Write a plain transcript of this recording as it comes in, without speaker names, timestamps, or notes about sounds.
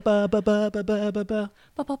Ba ba ba ba ba ba ba.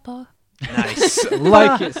 Ba, ba, ba. Nice.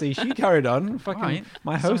 Like it. See, she carried on. Fucking, Right.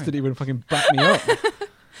 my host Sorry. didn't even fucking back me up.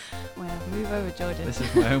 Well, move over, Jordan. This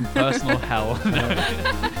is my own personal hell.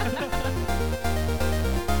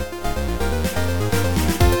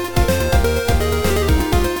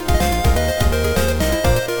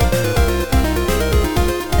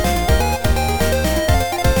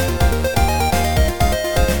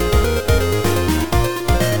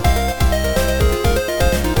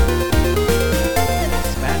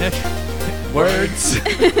 Spanish words.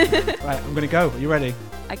 Right, I'm going to go. Are you ready?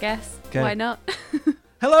 I guess. Okay. Why not?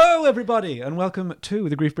 Hello, everybody, and welcome to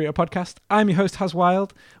the Grief Burrito podcast. I'm your host, Haz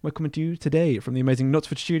Wild. We're coming to you today from the amazing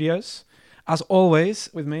Knutsford Studios. As always,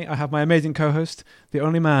 with me, I have my amazing co-host, the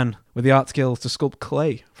only man with the art skills to sculpt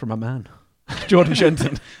clay from a man, Jordan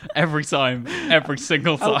Shenton. Every time. Every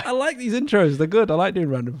single time. I like these intros. They're good. I like doing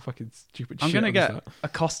random fucking stupid I'm shit. going to on the get start.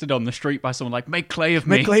 accosted on the street by someone like, make clay of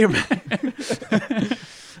me. Make clay of me.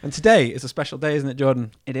 And today is a special day, isn't it,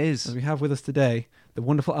 Jordan? It As is. we have with us today the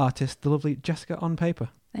wonderful artist, the lovely Jessica On Paper.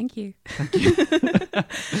 Thank you. Thank you.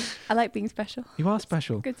 I like being special. You are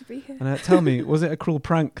special. Good to be here. And tell me, was it a cruel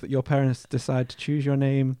prank that your parents decided to choose your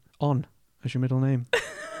name On as your middle name?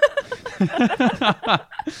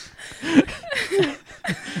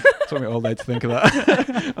 Took me all day to think of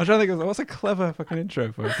that. I'm trying to think of what's a clever fucking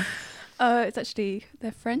intro for it. It's actually,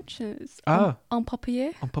 they're French. And it's Oh. en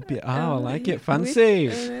papier. On Papier. Oh, I like it. oui. Fancy.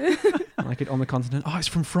 Uh, I like it on the continent. Oh, it's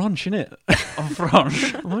from French, isn't it? En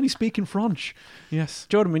French. I'm only speaking French. Yes.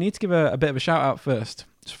 Jordan, we need to give a bit of a shout out first,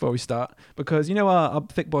 just before we start, because you know our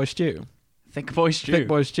thick boy Stu? Thick boy stew. Thick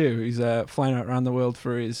boy Stu, who's flying around the world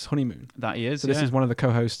for his honeymoon. That he is, So this yeah. is one of the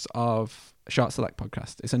co-hosts of Shart Select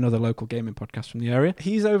podcast. It's another local gaming podcast from the area.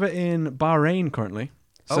 He's over in Bahrain currently.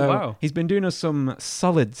 Oh, So wow. he's been doing us some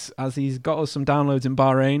solids as he's got us some downloads in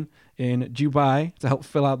Bahrain, in Dubai, to help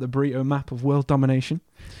fill out the burrito map of world domination.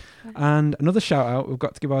 And another shout out we've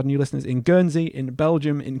got to give our new listeners in Guernsey, in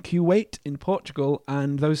Belgium, in Kuwait, in Portugal,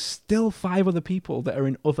 and those still 5 other people that are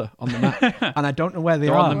in other on the map. And I don't know where they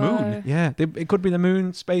They're are. on the moon. Whoa. Yeah, it could be the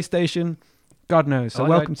moon, space station, God knows. So I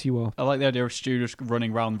like welcome to you all. I like the idea of Stu just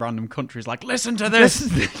running around random countries like, listen to this.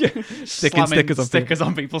 Sticking Slamming stickers on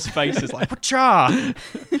on people's faces like, Pacha!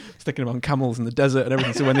 Sticking them on camels in the desert and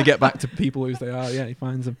everything. So when they get back to people whose they are, yeah, he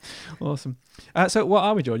finds them. Awesome. So what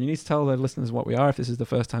are we, Jordan? You need to tell the listeners what we are if this is the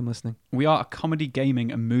first time listening. We are a comedy, gaming,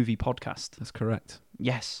 and movie podcast. That's correct.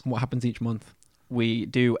 Yes. And what happens each month? We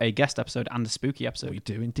do a guest episode and a spooky episode. We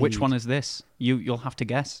do indeed. Which one is this? You'll have to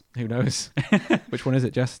guess. Who knows? Which one is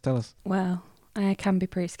it, Jess? Tell us. Well, I can be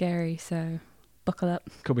pretty scary, so buckle up.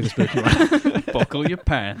 Could be the spooky one. Buckle your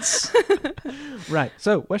pants. Right.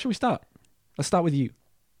 So where should we start? Let's start with you.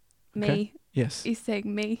 Me. Okay. Yes. He's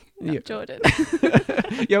saying me, not Yeah. Jordan.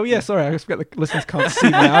 Yeah, sorry. I forget the listeners can't see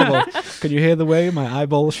my eyeball. Can you hear the way my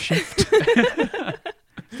eyeballs shift?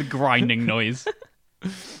 The grinding noise.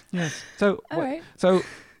 Yes. So, All right. so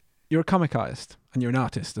you're a comic artist and you're an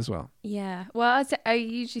artist as well. Yeah. Well, I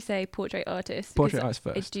usually say portrait artist. Portrait because artist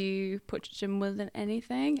I first. do portraiture more than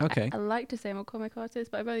anything. Okay. I like to say I'm a comic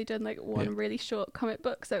artist, but I've only done like one Yeah. really short comic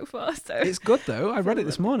book so far. So. It's good though. I read it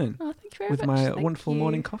this morning Oh, thank you very with much. my Thank wonderful you.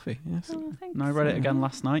 morning coffee. Yes. Oh, thanks. And I read it again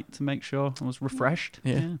last night to make sure I was refreshed.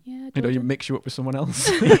 Yeah. Yeah, You know, Jordan. you mix you up with someone else.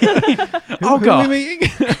 Oh, Who God. are we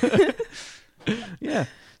meeting? Yeah.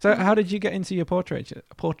 So how did you get into your portraiture?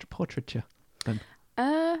 Portraiture.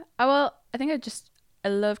 Well, I think I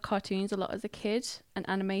love cartoons a lot as a kid and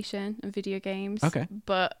animation and video games. Okay.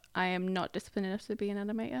 But I am not disciplined enough to be an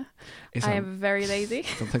animator. It's I am very lazy.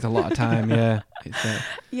 It takes a lot of time. Yeah. It's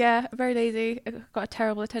Yeah, very lazy. I've got a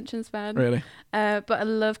terrible attention span. really. But I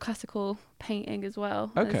love classical painting as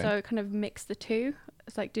well. Okay. And so I kind of mix the two.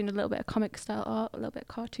 It's like doing a little bit of comic style art, a little bit of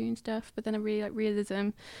cartoon stuff, but then I really like realism.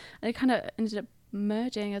 And it kind of ended up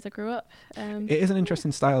merging as I grew up. It is an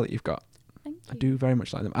interesting style that you've got. Thank I you. do very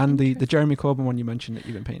much like them. And the Interesting. Jeremy Corbyn one you mentioned that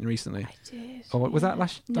you've been painting recently. I did. Or was that yeah.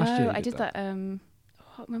 last No, year? you I did that. When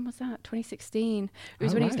was that? 2016. It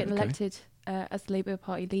was Oh, when he was right, getting okay. elected as the Labour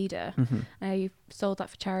Party leader. Mhm. I sold that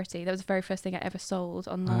for charity. That was the very first thing I ever sold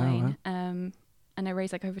Oh, online. And I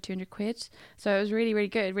raised like over 200 quid. So it was really, really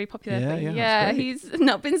good, really popular. Yeah, But yeah, that's yeah, great. he's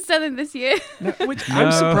not been selling this year. No, which No.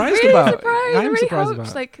 I'm surprised Really about. surprised. I I'm really surprised hoped,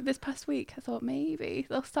 about. like this past week, I thought maybe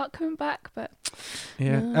they'll start coming back, but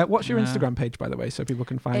Yeah. No. What's your No. Instagram page, by the way, so people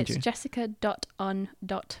can find it's you?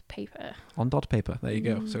 jessica.on.paper. On Dot Paper. There you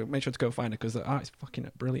go. Mm. So make sure to go find it because the art is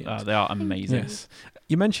fucking brilliant. They are amazing. Yes.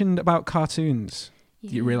 You mentioned about cartoons.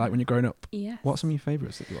 that you really like when you're growing up? Yes. What's some of your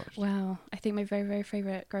favourites that you watched? Well, I think my very, very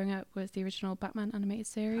favourite growing up was the original Batman animated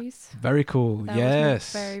series. Very cool. That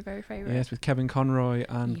yes. was my very, very favourite. Yes, with Kevin Conroy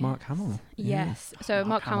and Yes. Mark Hamill. Yeah. Yes. So Mark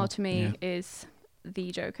Mark Hamill Hamill. to me Yeah. is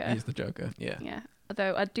the Joker. He's the Joker. Yeah. Yeah.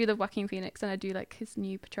 Although I do love Joaquin Phoenix and I do like his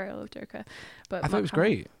new portrayal of Joker. But I thought Mark it was Hamill-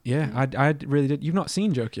 great. Yeah, I really did. You've not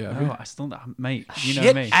seen Joker yet, have No, you? I still don't, mate. You know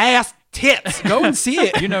Shit me. ass tits. Go and see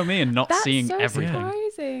it. You know me, and not That's seeing so everything.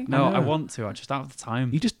 surprising. No, I I know. want to. I just don't have the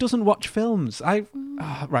time. He just doesn't watch films.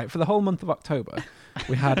 Right, for the whole month of October,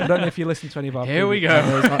 we had, I don't know if you listened to any of our Here we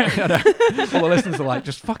previous- go. I know. All the listeners are like,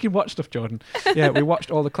 just fucking watch stuff, Jordan. Yeah, we watched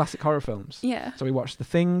all the classic horror films. Yeah. So we watched The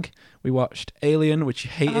Thing, we watched Alien, which you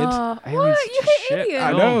hated. Oh, Alien's what? You such a hate shit Alien?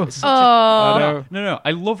 I know. It's such a- I Oh. know. No,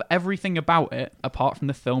 I love everything about it apart from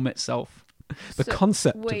the film itself. The So-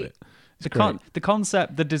 concept of wait. it. It's great. The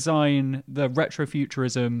concept, the design, the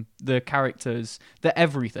retrofuturism, the characters, the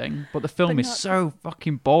everything. But the film But is not- so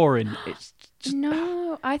fucking boring. It's just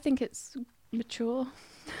No, I think it's mature.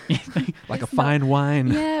 Like a It's not- fine wine.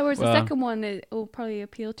 Yeah, whereas Well- the second one it will probably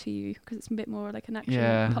appeal to you because it's a bit more like an action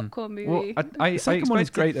Yeah. popcorn movie. well, The second one is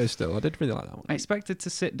expected- great though. Still, I did really like that one. I expected to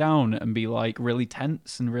sit down and be like really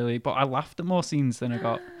tense and really, but I laughed at more scenes than I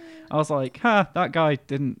got. I was like, that guy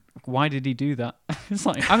didn't. Why did he do that? It's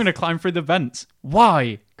like, I'm going to climb through the vents.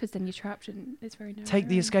 Why? Because then you're trapped and it's very narrow. Take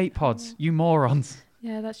the escape pods, you morons.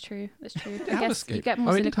 Yeah, that's true. That's true. Did it I have guess escape? you get Oh,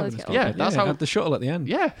 more it did cynical have as an you escape. get Yeah, older. that's it how- had the shuttle at the end.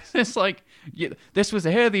 Yeah, it's like, this was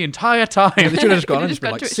here the entire time. They should have just gone and Just just been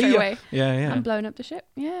got like, to it see straight ya. away Yeah, yeah. and blown up the ship.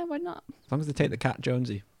 Yeah, why not? As long as they take the cat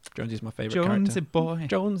Jonesy. Jonesy's my favourite Jonesy character. boy.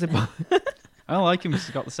 Jonesy boy. I don't like him because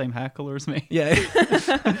he's got the same hair colour as me. Yeah.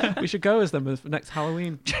 We should go as them for next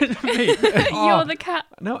Halloween. Me. You're the cat.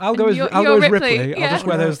 No, I'll go as You're- I'll you're go as Ripley, Ripley. yeah. I'll just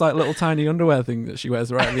wear those like little tiny underwear thing that she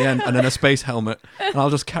wears right at the end, and then a space helmet, and I'll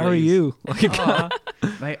just carry Please. you like a cat.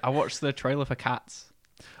 Mate, I watched the trailer for Cats.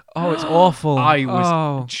 Oh, it's awful. I was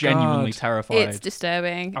Oh, genuinely God. terrified. It's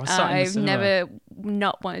disturbing. I was sat in the I've cinema. never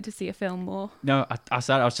not wanted to see a film more. No, I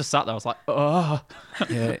was just sat there. I was like, oh,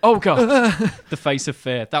 Yeah, oh god, the face of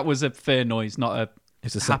fear. That was a fear noise, not a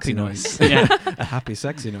it's a happy sexy noise. noise. Yeah, A happy,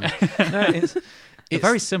 sexy noise. No, it's they're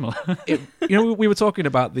very similar. you know, we were talking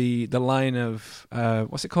about the line of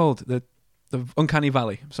what's it called? The Uncanny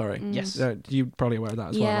Valley. Sorry. Mm. Yes. You're probably aware of that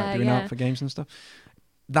as well, Yeah, right? Doing yeah. out for games and stuff.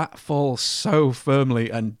 That falls so firmly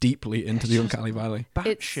and deeply into the Uncanny Valley.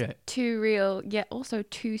 It's Batshit. too real, yet also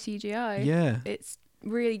too CGI. Yeah, It's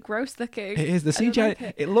really gross looking. it is. The I don't CGI. like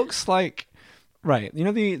it. It looks like right. You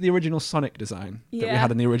know the original Sonic design that we Yeah. had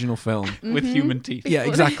in the original film. With Mhm. human teeth. Yeah,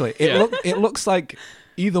 Before- exactly. It Yeah. it looks like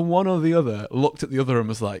either one or the other looked at the other and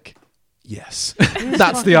was like, "Yes,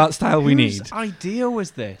 that's the art style we need." Whose idea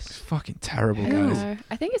was this? It's fucking terrible, I don't guys. know.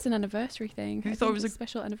 I think it's an anniversary thing. Who I thought it think was it's a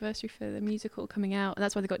special anniversary for the musical coming out, and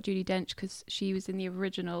that's why they got Judi Dench because she was in the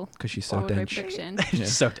original Because she's so Broadway dench. production. Yeah.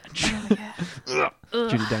 So dense.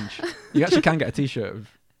 Judy Dench. You actually can get a T-shirt of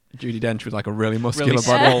Judy Dench with like a really muscular Really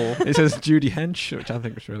body. small. It says Judy Hench, which I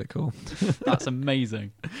think is really cool. That's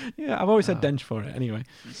amazing. Yeah, I've always said Oh. Dench for it. Anyway,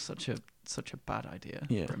 It's such a bad idea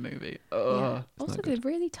Yeah. for a movie. Yeah. Ugh. Also, not they're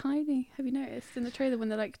really tiny. Have you noticed in the trailer when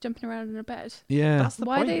they're like jumping around in a bed? yeah. That's the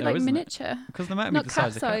Why point, are they though, like isn't it? miniature? Because they might be Not the cat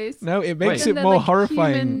size of cat. size. No, it Wait. makes Then it they're, more like,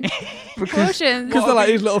 horrifying human because proportions. they're like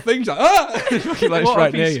these little things like fucking like What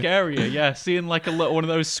right would near be you. scarier? Yeah, seeing like a little one of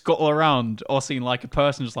those scuttle around, or seeing like a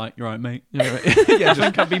person just like, "You're right, mate." Yeah, right. I yeah,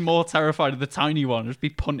 think I'd be more terrified of the tiny one. Just be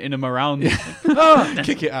punting him around. just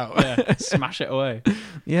kick it out. Yeah, smash it away.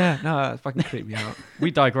 Yeah, no, that fucking creeped me out.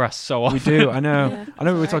 We digress so often. We do, I know. Yeah, I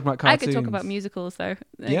know we were that's talking all about right. I cartoons. could talk about musicals though.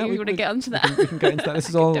 Yeah, you want to get onto We that? can get into that. This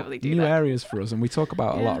is I could all definitely do new that. areas for us, and we talk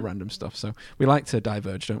about a lot of Yeah. random stuff. So we like to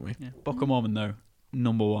diverge, don't we? Yeah. Book of Mormon though,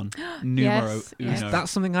 number one, numero Yes, uno. yes.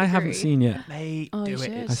 That's something I haven't Agree. seen yet. Mate, Oh, do you it.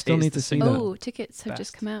 should. It's- I still it's need the to see single that. Oh, tickets have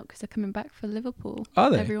just Best. come out because they're coming back for Liverpool.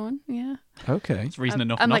 Are they? Everyone, yeah. Okay, It's reason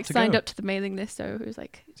enough I'm not like to signed go. up to the mailing list, so it was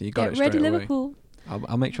like, so you got get it ready, straight away. Liverpool.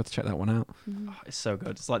 I'll make sure to check that one out. Mhm. Oh, it's so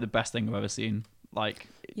good. It's like the best thing I've ever seen. Like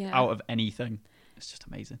Yeah. out of anything, it's just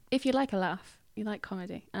amazing. If you like a laugh, you like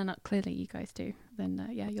comedy, and clearly you guys do, then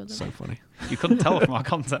yeah, you'll love So it. funny. You couldn't tell from our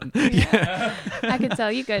content. Yeah. I can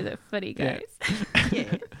tell you guys are funny Yeah. guys.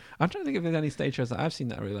 Yeah. I'm trying to think if there's any stage shows that I've seen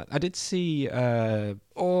that I really like. I did see,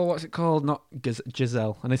 what's it called? Not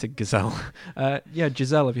Giselle. I said Gazelle. Yeah,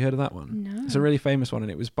 Giselle. Have you heard of that one? No. It's a really famous one,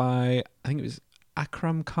 and it was by, I think it was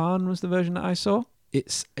Akram Khan was the version that I saw.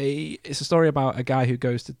 It's a story about a guy who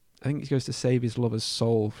goes to save his lover's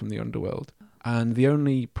soul from the underworld. And the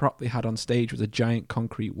only prop they had on stage was a giant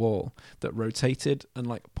concrete wall that rotated and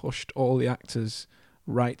like pushed all the actors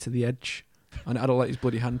right to the edge And it had all like these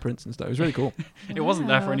bloody handprints and stuff. It was really cool. It wasn't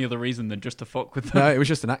there for Wow. any other reason than just to fuck with them. No, it was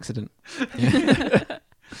just an accident. Yeah.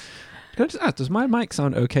 Can I just ask, does my mic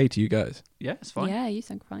sound okay to you guys? Yeah, it's fine. Yeah, you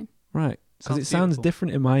sound fine. Right. Because it sounds beautiful.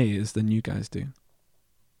 different in my ears than you guys do.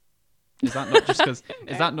 Is that not just because?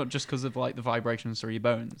 Is that not just because of like the vibrations through your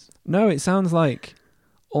bones? No, it sounds like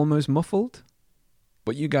almost muffled,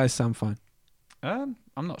 but you guys sound fine. I'm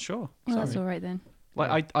not sure. Well, that's Sorry. all right then.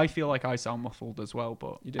 Like I feel like I sound muffled as well,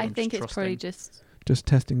 but You do. I I'm think just it's probably trusting. just. Just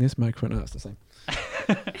testing this microphone. Oh, that's the same.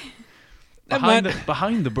 behind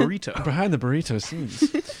the burrito. Behind the burrito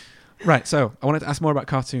scenes. Right. So I wanted to ask more about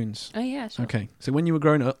cartoons. Oh yeah, sure. Okay. So when you were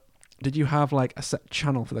growing up, did you have like a set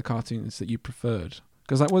channel for the cartoons that you preferred?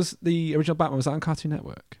 Because that was the original Batman. Was that on Cartoon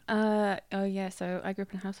Network? Oh yeah. So I grew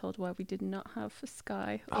up in a household where we did not have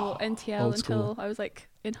Sky or Oh, NTL old until school. I was like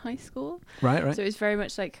in high school. Right. Right. So it was very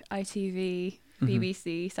much like ITV, Mhm.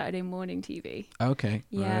 BBC, Saturday morning TV. Okay.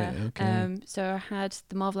 Yeah. Right, okay. So I had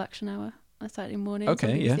the Marvel Action Hour on Saturday morning.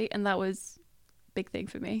 Okay, on yeah. BBC, and that was a big thing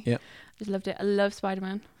for me. Yep. Just loved it. I love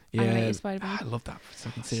Spider-Man. Yeah. Animated Spider-Man. I love that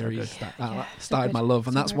second So series. good. That Yeah, so started good. my love,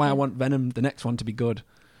 and So that's very why I good. want Venom, the next one, to be good.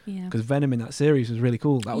 Yeah. Because Venom in that series was really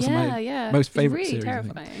cool. That was my most It's favourite really series, I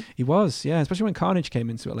think. terrifying. He was, yeah, especially when Carnage came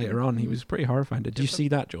into it later on. He Mhm. was pretty horrifying. Did you Yes, see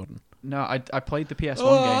that, Jordan? No, I played the PS1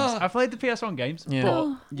 Oh! games. I played the PS1 games, Yeah. but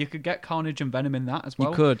Oh. you could get Carnage and Venom in that as well.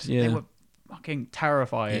 you could, yeah. They were fucking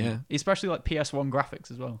terrifying. Yeah. Especially like PS1 graphics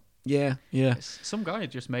as well. Yeah, yeah. Some guy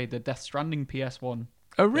just made the Death Stranding PS1.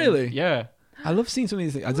 Oh, thing. really? Yeah. I love seeing some of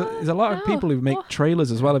these things. There's a lot of Wow. people who make Oh.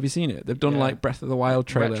 trailers as well. Have you seen it? They've done Yeah. like Breath of the Wild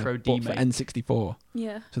trailer Retro but for demake. N64.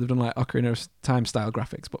 Yeah. So they've done like Ocarina of Time style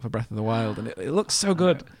graphics, but for Breath of the Wild, and it looks so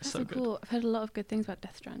good. That's So so good. cool. I've heard a lot of good things about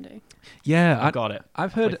Death Stranding. Yeah, I got it.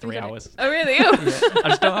 I've Played heard. 3 got it. hours. Oh really? Oh. I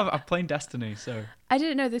just don't have. I'm playing Destiny, so I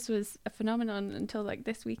didn't know this was a phenomenon until like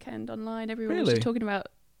this weekend online. Everyone was Really? just talking about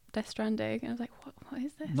Death Stranding, and I was like, "What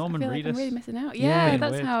is this?" Norman I feel like Reedus. I'm really missing out. Yeah, Yeah,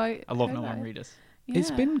 that's weird. how I. I love heard Norman about it. Reedus. It's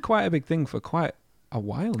Yeah. been quite a big thing for quite a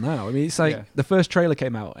while now. I mean, it's like Yeah. the first trailer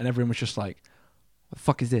came out, and everyone was just like, "What the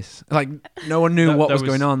fuck is this?" Like, no one knew There- what there was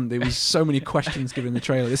going was- on. There was so many questions given the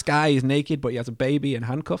trailer. This guy is naked, but he has a baby and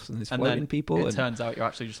handcuffs, and he's And floating then people. it And turns out you're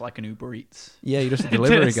actually just like an Uber Eats. yeah, you're just a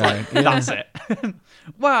delivery It's guy. like, Yeah. That's it.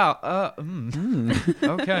 Wow.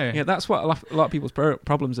 Okay. Yeah, that's what a lot of people's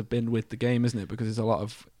problems have been with the game, isn't it? Because there's a lot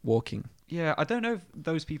of walking. Yeah, I don't know if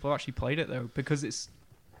those people actually played it though, because it's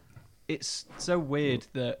so weird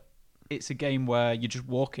that it's a game where you just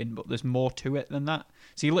walk in, but there's more to it than that.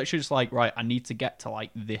 So you're literally just like, right, I need to get to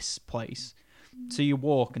like this place. So you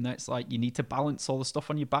walk, and that's like you need to balance all the stuff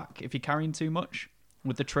on your back if you're carrying too much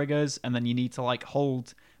with the triggers, and then you need to like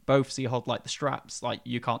hold both. So you hold like the straps, like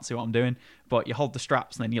you can't see what I'm doing, but you hold the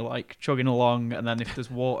straps, and then you're like chugging along, and then if there's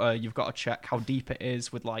water, you've got to check how deep it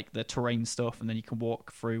is with like the terrain stuff, and then you can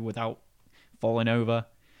walk through without falling over.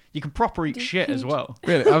 You can proper eat Dude, shit as huge. well.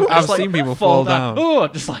 Really, I've Just, like, seen people fall down. Oh,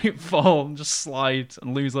 just like fall and just slide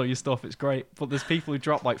and lose all your stuff. It's great. But there's people who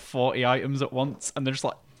drop like 40 items at once, and they're just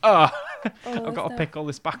like, Oh, I've got to so- pick all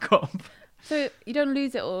this back up. So you don't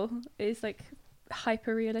lose it all. It's like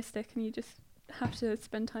hyper realistic, and you just have to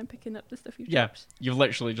spend time picking up the stuff you've Yeah, dropped. you've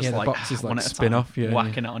literally just Yeah, the like boxes, one like, at a spin time, off, yeah,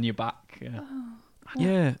 whacking it on your back. Yeah. Oh,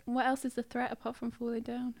 Yeah, what else is the threat apart from falling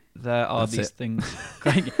down? There are That's these it. things.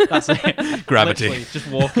 That's it. Gravity. Literally, just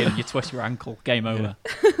walk in, you twist your ankle, game over.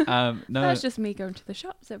 No, That's just me going to the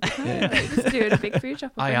shops every time. Yeah. Like, just doing a big food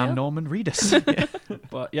shop. up I a am hill. Norman Reedus.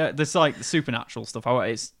 But yeah, there's like the supernatural stuff.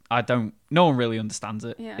 No one really understands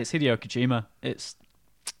it. Yeah. It's Hideo Kojima.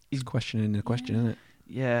 he's questioning the question, isn't it?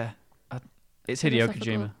 Yeah, it's Hideo Philosophical.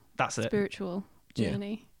 Kojima. That's it. Spiritual Yeah.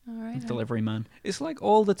 journey. All right. then. Delivery man. It's like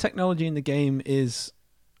all the technology in the game is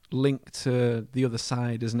linked to the other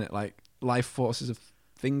side, isn't it? Like life forces of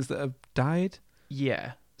things that have died,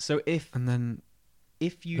 Yeah. So if and then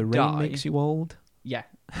you the rain die, makes you old. yeah,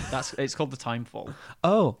 it's called the Timefall.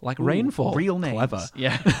 Oh, like Ooh, rainfall. Real names. Clever.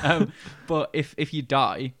 Yeah. But if you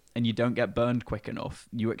die and you don't get burned quick enough,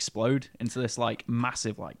 you explode into this like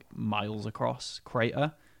massive, like miles across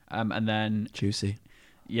crater. And then Juicy.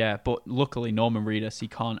 yeah, but luckily Norman Reedus, he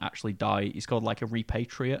can't actually die. He's called like a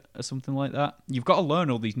repatriate or something like that. You've got to learn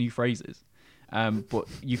all these new phrases, but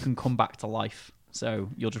you can come back to life. So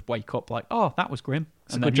you'll just wake up like, oh, that was grim,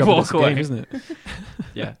 It's and a then good you job of walk this away. game, isn't it?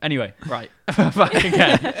 Yeah. Anyway, right, back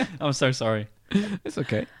again. I'm so sorry. It's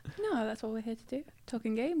okay. No, that's what we're here to do.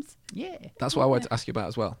 Talking games. Yeah. That's what I wanted to ask you about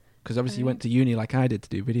as well. Because obviously you went to uni like I did to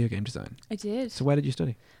do video game design. I did. So where did you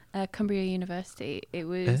study? Cumbria University. It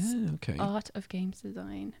was Okay. Art of Games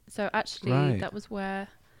Design. So actually, Right. that was where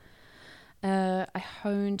I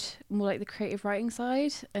honed more like the creative writing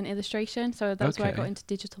side and illustration. So that's where I got Okay. into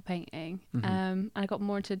digital painting. Mhm. And I got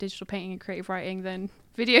more into digital painting and creative writing than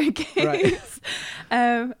video games. Right.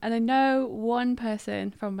 And I know one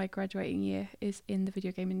person from my graduating year is in the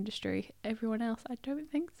video game industry. Everyone else, I don't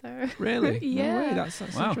think so. Really? Yeah. No way. That's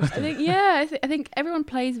Wow. interesting. I think everyone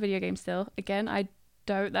plays video games still. Again, I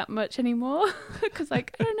don't that much anymore because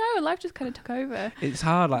like I don't know, life just kind of took over. It's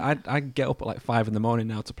hard. Like I get up at like 5 a.m.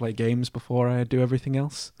 now to play games before I do everything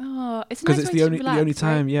else. Oh, it's a Because nice it's way the to only relax, the only right?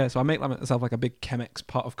 time. Yeah. So I make myself like a big Chemex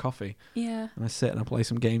pot of coffee, Yeah. and I sit and I play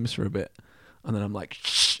some games for a bit, and then I'm like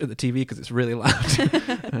shh at the TV because it's really loud.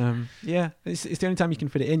 Yeah. It's the only time you can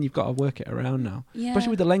fit it in. You've got to work it around now. Yeah. Especially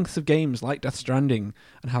with the lengths of games like Death Stranding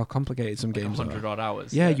and how complicated some games 100 are. odd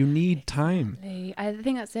hours. Yeah, you need time. Exactly. I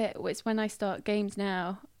think that's it. It's when I start games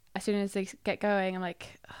now, as soon as they get going, I'm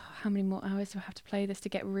like, oh, how many more hours do I have to play this to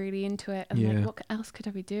get really into it? And I'm Yeah. like, what else could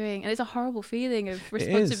I be doing? And it's a horrible feeling of is,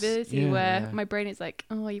 responsibility yeah. where Yeah. my brain is like,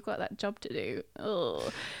 oh, you've got that job to do.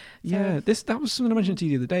 Oh. Yeah, that was something I mentioned to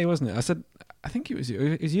you the other day, wasn't it? I said, I think it was you.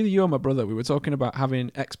 It was either you or my brother. We were talking about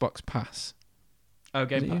having Xbox Pass. Oh, Was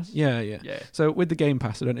Game it you? Pass. Yeah, yeah. Yeah. So with the Game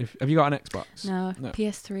Pass, I don't know if have you got an Xbox? No, No.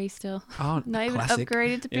 PS3 still. Oh, Not even classic.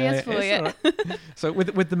 upgraded to Yeah, PS4 it's yet. all right. So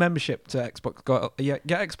with the membership to Xbox Gold, get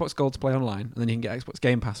Xbox Gold to play online, and then you can get Xbox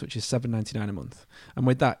Game Pass, which is $7.99 a month. And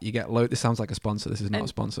with that, you get This sounds like a sponsor. This is not a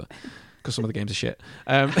sponsor because some of the games are shit.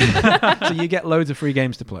 So you get loads of free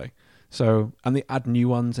games to play. So and they add new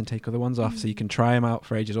ones and take other ones off, so you can try them out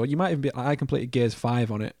for ages. Or you might even be. I completed Gears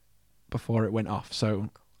 5 on it before it went off, so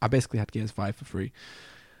I basically had Gears 5 for free.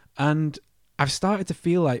 And I've started to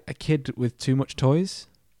feel like a kid with too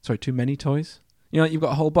many toys. You know, you've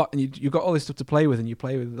got a whole box and you've got all this stuff to play with, and you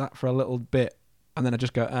play with that for a little bit, and then I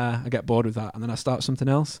just go, I get bored with that, and then I start something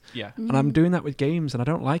else. Yeah. And I'm doing that with games, and I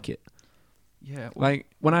don't like it. Yeah. Like,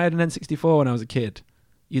 when I had an N64 when I was a kid,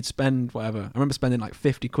 you'd spend whatever. I remember spending like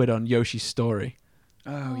 50 quid on Yoshi's Story,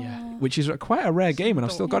 Oh, yeah. which is quite a rare game, and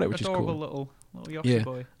I've still got it, which is Adorable cool. little Yoshi Yeah.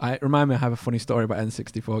 boy. Remind me, I have a funny story about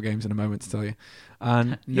N64 games in a moment to tell you.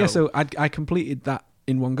 And No. yeah, so I completed that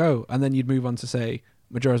in one go, and then you'd move on to say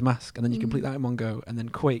Majora's Mask, and then you complete that in one go, and then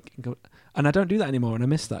Quake, and I don't do that anymore, and I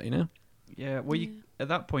miss that, you know. Yeah. Well, Yeah. at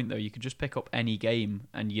that point though, you could just pick up any game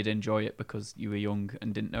and you'd enjoy it because you were young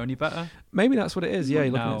and didn't know any better. Maybe that's what it is. Yeah,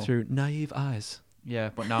 you're looking at No. it through naive eyes. Yeah.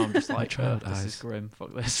 But now I'm just like, child this eyes. is grim.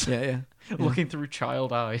 Fuck this. Yeah, yeah. Yeah. Looking through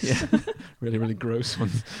child eyes. Yeah, really, really gross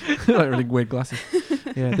ones, like really weird glasses.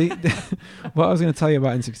 Yeah, what I was going to tell you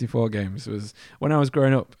about N64 games was when I was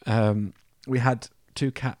growing up, we had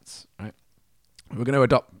 2 cats. Right, we were going to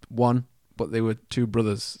adopt one, but they were 2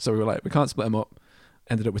 brothers, so we were like, we can't split them up.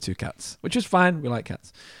 Ended up with 2 cats, which is fine. We like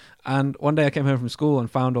cats. And one day I came home from school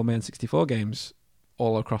and found all my N64 games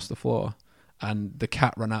all across the floor, and the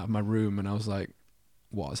cat ran out of my room, and I was like,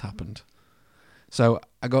 what has happened? So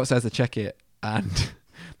I go upstairs to check it, and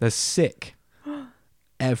there's sick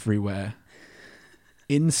everywhere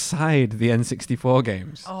inside the N64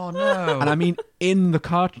 games. Oh no. And I mean in the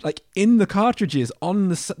cartridges on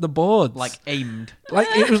the boards. like aimed. Like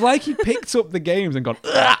it was like he picked up the games and gone,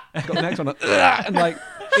 "Ugh," got the next one, and like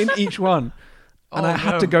in each one. And Oh, I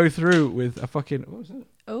had no. to go through with a fucking, what was it?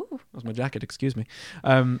 Oh, That was my jacket, excuse me.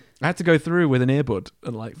 I had to go through with an earbud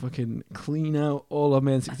and like fucking clean out all of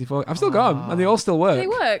my N64. I've still got them, and they all still work. they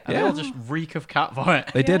work. And they all just reek of cat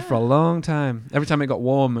vomit. They did for a Yeah. long time. Every time it got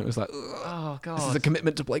warm, it was like, "Ugh, Oh god. this is a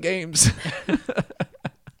commitment to play games."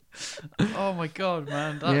 Oh my god,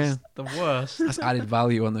 man. That's Yeah. the worst. That's added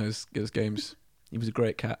value on those games. He was a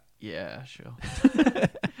great cat. Yeah, sure.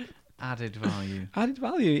 Added value. Added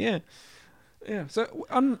value, yeah. Yeah. So,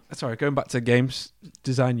 sorry, going back to games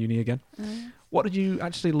design uni again. What did you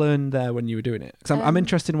actually learn there when you were doing it? Because I'm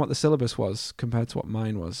interested in what the syllabus was compared to what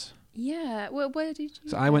mine was. Yeah. Well, where did you?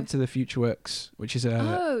 So I went to the FutureWorks, which is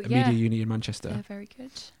a yeah. media uni in Manchester. Yeah, very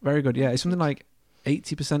good. Very good. Yeah, it's something like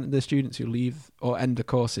 80% of the students who leave or end the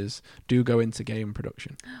courses do go into game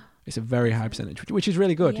production. It's a very high percentage, which is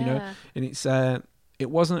really good, you know. Yeah. And it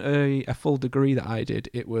wasn't a full degree that I did.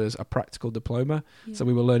 It was a practical diploma. So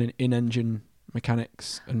we were learning in-engine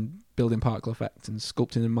mechanics and building particle effects and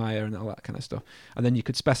sculpting in Maya and all that kind of stuff. And then you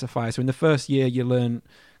could specify. So in the first year, you learn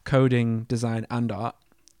coding, design, and art.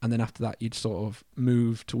 And then after that, you'd sort of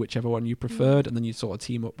move to whichever one you preferred. And then you'd sort of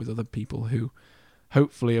team up with other people who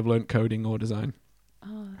hopefully have learned coding or design.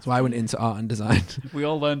 Oh, So I went into art and design. We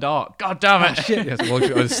all learned art. God damn it. Shit, yes,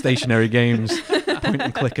 well, stationary games, point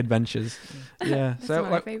and click adventures. Yeah, That's so my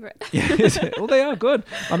like, favorite. yeah, is it? Well, they are good.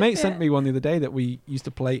 My mate sent me one the other day that we used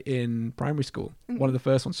to play in primary school. One of the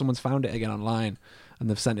first ones. Someone's found it again online, and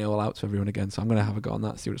they've sent it all out to everyone again. So I'm gonna have a go on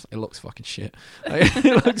that. See what it looks fucking shit. Like,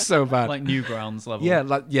 it looks so bad. Like Newgrounds level. Yeah,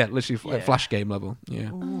 literally Yeah. Flash game level.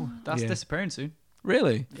 Yeah. Ooh, that's Yeah. disappearing soon.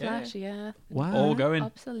 Really? Flash, yeah. Wow. All going.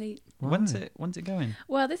 Obsolete. Wow. When's it going?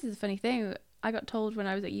 Well, this is a funny thing. I got told when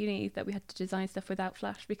I was at uni that we had to design stuff without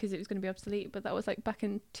Flash because it was going to be obsolete, but that was like back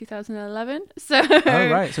in 2011. So Oh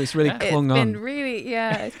right, so it's really Yeah. clung it's on. been really,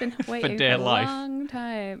 it's been waiting for dear a life. long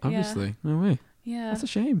time. Obviously, no way. Yeah. That's a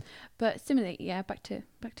shame. But similarly, back to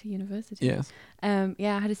university. Yes. I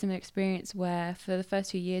had a similar experience where for the first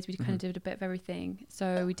 2 years we kind Mhm. of did a bit of everything.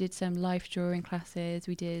 So we did some life drawing classes,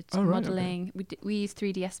 we did Oh, right, modeling, we used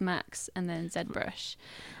 3ds Max and then ZBrush.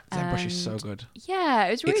 ZBrush is so And good. Yeah,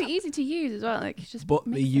 it was It's- really easy to use as well. Like you just But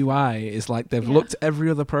make the stuff. UI is like they've Yeah. looked at every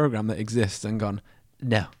other program that exists and gone,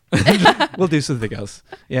 no, we'll do something else.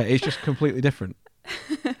 Yeah, it's just completely different.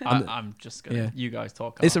 I'm just gonna. Yeah. You guys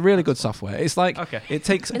talk. It's a about really that good stuff. software. It's like Okay. it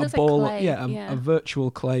takes It a looks like ball, clay, yeah. a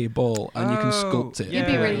virtual clay ball, and you can sculpt it. You'd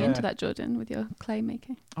be Yeah, really yeah. into that, Jordan, with your clay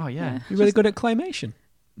making. Oh yeah. You're really good at claymation.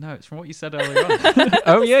 No, it's from what you said earlier on.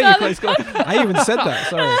 Oh yeah, you play sculpt. I even said that.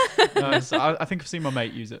 Sorry. No, I think I've seen my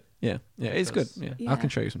mate use it. Yeah, it's good. Because- Yeah, I can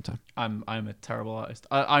show you sometime. I'm a terrible artist.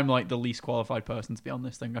 I'm like the least qualified person to be on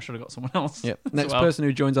this thing. I should have got someone else. Yep. as Next well. person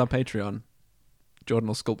who joins our Patreon, Jordan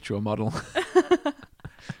will sculpt you a model.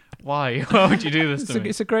 Why? Why would you do this to me?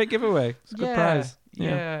 It's a great giveaway. It's a good prize.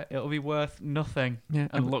 Yeah, it'll be worth nothing Yeah.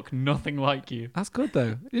 and look nothing like you. That's good though.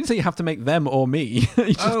 You didn't say you have to make them or me. You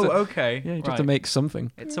just have to- Okay. yeah, you just right. have to make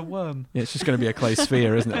something. It's a worm. Yeah, it's just going to be a clay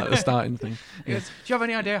sphere, isn't it? Like the starting thing. He goes, do you have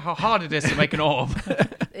any idea how hard it is to make an orb?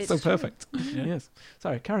 It's So true. perfect. Yeah. Yes.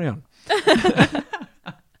 Sorry, carry on.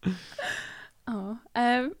 Oh,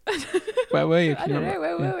 Where were you? I Can you don't remember? know.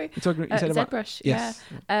 Where Yeah. were we? You said about ZBrush. yes.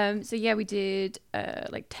 So yeah, we did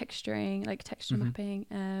like texturing, like texture Mhm.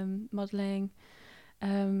 mapping, modeling,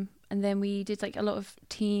 and then we did like a lot of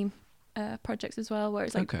team projects as well, where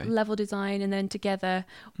it's like Okay. level design and then together.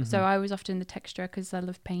 So Mhm. I was often the texturer because I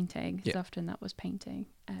love painting. Yeah. So often that was painting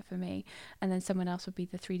for me, and then someone else would be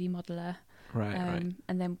the 3D modeler. Right.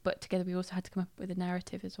 And then, but together we also had to come up with a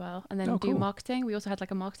narrative as well, and then Oh, do cool. marketing. We also had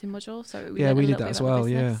like a marketing module, so Yeah, learned we a did little that bit as about the well.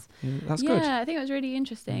 Yeah. business. Yeah, that's Yeah, good. I think it was really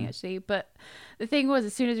interesting Mm. actually. But the thing was,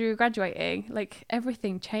 as soon as we were graduating, like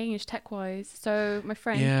everything changed tech wise. So my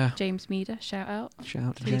friend Yeah. James Meader, shout out, Shout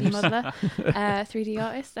out to 3D James. modeler, 3D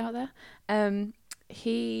artist out there.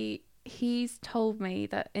 He's told me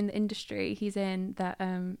that in the industry he's in that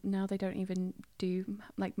now they don't even do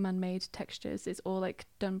like man-made textures. It's all like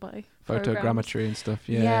done by programs. Photogrammetry and stuff.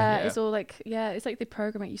 Yeah. Yeah, it's all like it's like they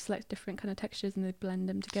program it. You select different kind of textures and they blend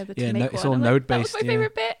them together to Yeah, make it's one. all I'm like, node-based, That was my yeah.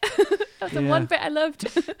 favorite bit. That's the Yeah. one bit I loved.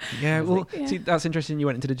 Yeah, I was well, like, yeah. see, that's interesting. You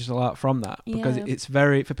went into digital art from that because Yeah. it's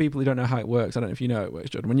very for people who don't know how it works. I don't know if you know how it works,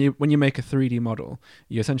 Jordan. When you make a 3D model,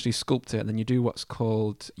 you essentially sculpt it, and then you do what's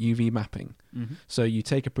called UV mapping. Mhm. So you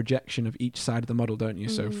take a projection of each side of the model, don't you?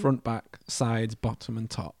 So Mhm. front, back, sides, bottom, and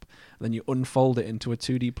top. And then you unfold it into a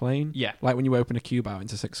 2D plane, Yeah. like when you open a cube out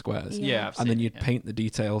into 6 squares. Yeah. Yeah. I've And then seen you'd it, yeah. paint the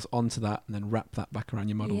details onto that, and then wrap that back around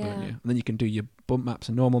your model, don't Yeah. you? And then you can do your bump maps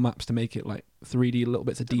and normal maps to make it like 3D little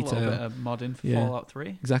bits of Did a detail. little bit of modding for Yeah. Fallout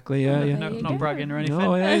 3. Exactly. Yeah. Oh, Yeah. there No, you not go. bragging or anything.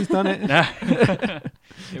 Oh yeah, he's done it. No.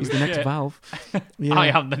 He's the next Valve. Yeah. I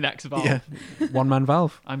am the next Valve. Yeah. One man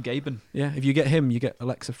Valve. I'm Gaben. Yeah. If you get him, you get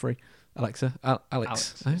Alexa free. Alexa. Alex.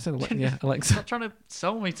 Alex. I said yeah, Alexa. Stop trying to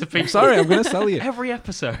sell me to people. I'm sorry, I'm going to sell you. Every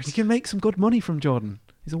episode. You can make some good money from Jordan.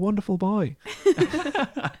 He's a wonderful boy.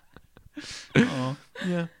 Oh,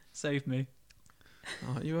 Yeah. save me.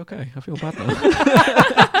 Oh, are you okay? I feel bad now. I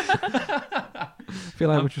feel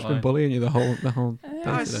like I'm we've just been fine. bullying you the whole No,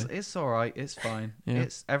 day it's, today. it's all right. It's fine. Yeah.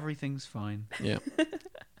 Everything's fine. Yeah.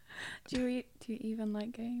 Do you even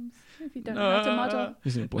like games? If you don't know how to model.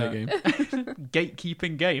 He's going to play No. a game.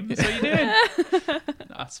 Gatekeeping game. That's what you're doing.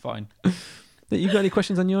 That's fine. You got any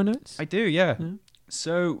questions on your notes? I do, yeah. Yeah.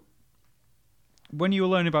 So, when you were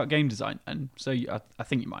learning about game design, and so I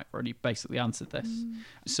think you might have already basically answered this.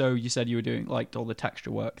 So you said you were doing like all the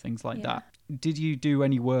texture work, things like Yeah. that. Did you do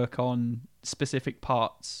any work on specific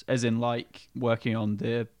parts, as in like working on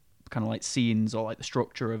the kind of like scenes or like the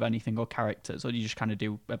structure of anything or characters, or do you just kind of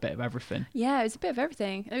do a bit of everything? Yeah, it was a bit of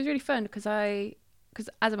everything. It was really fun because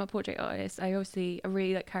as I'm a portrait artist, I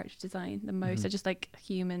really like character design the most. Mhm. I just like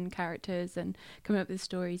human characters and coming up with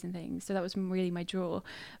stories and things. So that was really my draw.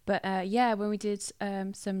 But yeah, when we did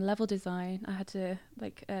some level design, I had to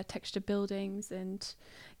like texture buildings and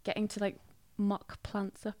getting to like mock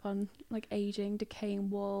plants up on like aging, decaying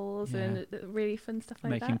walls, Yeah. and really fun stuff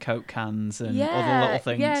like Making that. Coke cans and Yeah, other little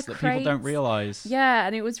things yeah, that people don't crates. realise. Yeah,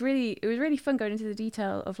 and it was really fun going into the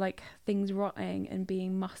detail of like things rotting and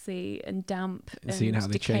being mossy and damp And seeing how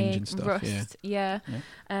they change decaying, and stuff, rust,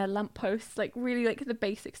 lampposts, like really like the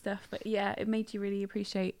basic stuff. But yeah, it made you really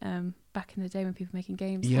appreciate back in the day when people were making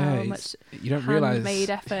games Yeah, how much you don't realise. handmade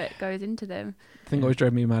effort goes into them. The thing that always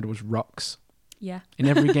drove me mad was rocks. Yeah, In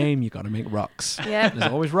every game, you got to make rocks. yeah.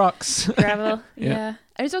 There's always rocks. Gravel, Yeah. yeah.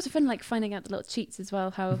 And it's also fun like finding out the little cheats as well,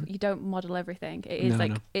 how you don't model everything. It is No,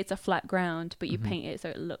 like no. it's a flat ground, but you Mhm. paint it so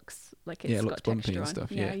it looks like Yeah, it's it looks got bumpy texture and on.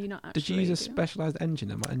 stuff, Yeah, yeah. you're not Did actually you use a doing- specialised engine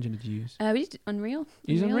then? What engine did you use? we did Unreal.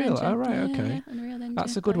 You use Unreal? Engine. Oh, right, Yeah, okay. yeah, Unreal Engine.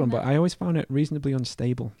 That's a good playing one, but that. I always found it reasonably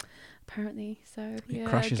unstable. Apparently, so yeah.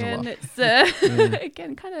 crashes a again, lot. it's Yeah.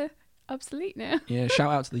 again kind of obsolete now. Yeah,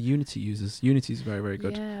 shout out to the Unity users. Unity is very, very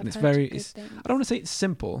good. Yeah, and it's I've heard very, good it's, things. I don't want to say it's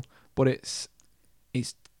simple, but it's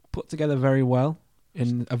put together very well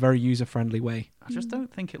in a very user-friendly way. I just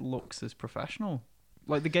don't think it looks as professional.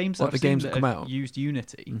 Like the games What, I've the seen games that that come have out? used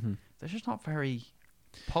Unity, Mm-hmm. they're just not very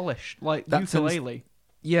polished. Like That tends- Ukulele,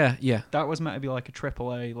 Yeah, yeah. that was meant to be like a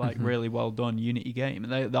AAA, like Mhm. really well done Unity game,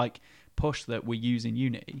 and they like pushed that we're using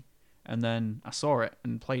Unity, and then I saw it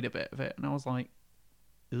and played a bit of it, and I was like,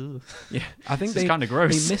 ugh, Yeah, I think this is kind of they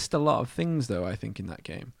gross. missed a lot of things, though, I think, in that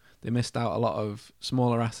game. They missed out a lot of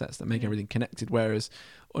smaller assets that make Yeah. everything connected, whereas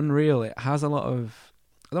Unreal, it has a lot of,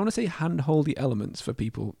 I don't want to say hand-holdy elements for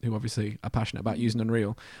people who obviously are passionate about using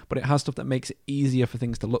Unreal, but it has stuff that makes it easier for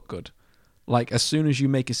things to look good. Like, as soon as you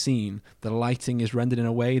make a scene, the lighting is rendered in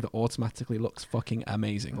a way that automatically looks fucking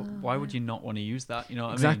amazing. But why would you not want to use that? You know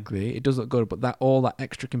what Exactly, it does look good, but all that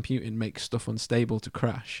extra computing makes stuff unstable to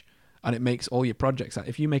crash, and it makes all your projects.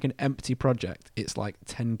 If you make an empty project, it's like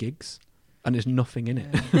 10 gigs, and there's nothing in I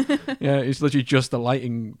it. mean? Yeah, it's literally just the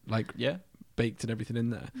lighting, like Yeah. baked and everything in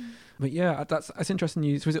there. But yeah, that's interesting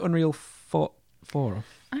news. Was it Unreal 4 or?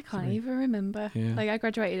 I can't 3? even remember. Yeah. Like I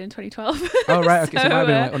graduated in 2012. Oh right, okay, so it might have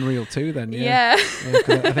been So, like Unreal 2 then. Yeah, yeah. Yeah,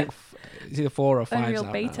 'cause I think it's either 4 or 5.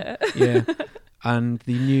 Unreal Beta. Yeah, and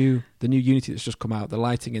the new Unity that's just come out, the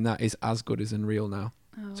lighting in that is as good as Unreal now.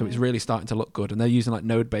 Oh, So it's wow. really starting to look good, and they're using like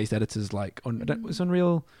node-based editors. Like, was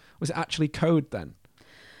Unreal? Was it actually code then?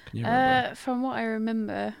 Can you remember? From what I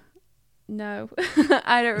remember, no,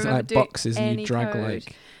 I don't Is it remember like doing boxes and you any drag code.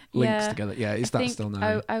 like links Yeah. together? Yeah, is I that think still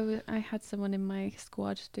now? I had someone in my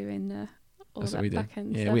squad doing all That's what that we did. back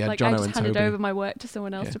end Yeah, stuff. we had like Jono I just and handed Toby. over my work to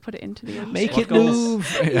someone else Yeah. to put it into the Make Squad it goals.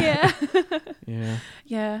 move. yeah. Yeah.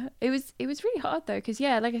 Yeah, it was really hard though, because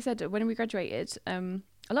like I said, when we graduated,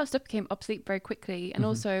 a lot of stuff became obsolete very quickly, and Mhm.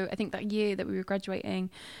 also I think that year that we were graduating,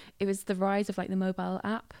 it was the rise of like the mobile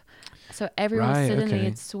app, so everyone Right, suddenly okay.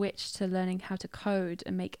 had switched to learning how to code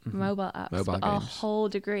and make Mhm. mobile apps. Mobile but our games. whole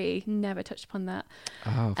degree never touched upon that.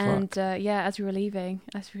 Oh fuck. And as we were leaving,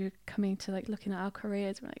 as we were coming to like looking at our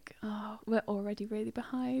careers, we're like, oh, we're already really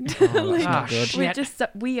behind. Oh, that's Like, not good. we're just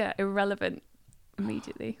we are irrelevant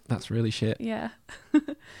immediately. That's really shit. Yeah.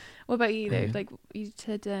 What about you though? Yeah. Like you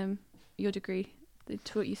said, your degree they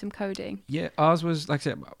taught you some coding. Yeah, ours was like I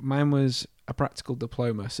said. Mine was a practical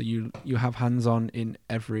diploma, so you have hands on in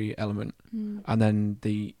every element, and then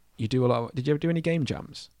you do a lot. Did you ever do any game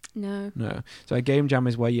jams? No. No. So a game jam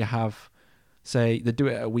is where you have, say, they do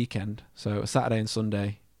it at a weekend. So a Saturday and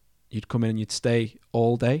Sunday, you'd come in and you'd stay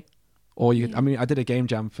all day. Or you, Yeah. I mean, I did a game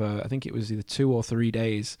jam for, I think it was either 2 or 3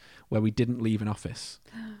 days where we didn't leave an office.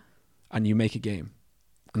 And you make a game.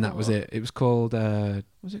 And that was Cool. it. It was called, what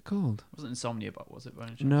was it called? Wasn't Insomnia Bot, was it? by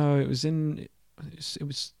any chance? No, it was it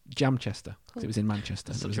was Jamchester. 'Cause Cool. It was in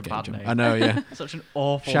Manchester. That's It was such a game bad jam. name. I know, yeah. Such an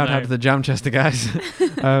awful Shout out name. to the Jamchester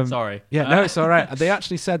guys. Sorry. Yeah, no, it's all right. They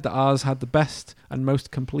actually said that ours had the best and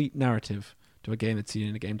most complete narrative to a game they'd seen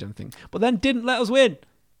in a game jam thing, but then didn't let us win.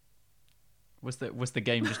 Was the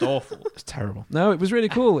game just awful? It's terrible. No, it was really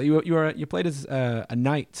cool. You played as a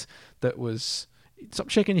knight that was. Stop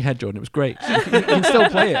shaking your head, Jordan. It was great. You can still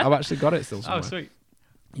play it. I've actually got it still somewhere. Oh, sweet.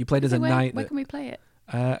 You played as a where, knight. Where can we play it?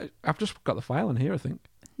 I've just got the file in here. I think.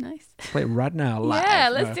 Nice. Play it right now. Live. Yeah,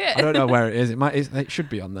 let's No, do it. I don't know where it is. It should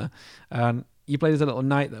be on there. You played as a little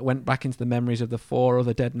knight that went back into the memories of the 4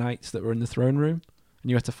 other dead knights that were in the throne room,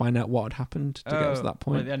 and you had to find out what had happened to get us to that Well, at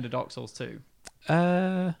point. the end of Dark Souls 2.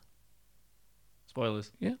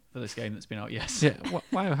 Spoilers. Yeah. For this game that's been out, yes. Yeah.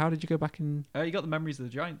 Wow. How did you go back in? You got the memories of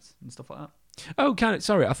the giants and stuff like that. Oh,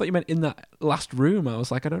 sorry. I thought you meant in that last room. I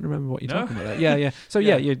was like, I don't remember what you're No. talking about. Yeah, yeah. So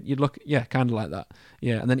Yeah. you'd look, kind of like that.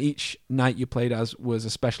 Yeah, and then each knight you played as was a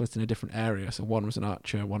specialist in a different area. So one was an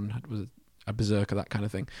archer, one was a berserker, that kind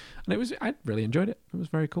of thing. And I really enjoyed it. It was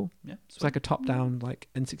very cool. Yeah. It's like a top-down, like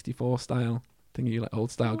N64 style thingy, like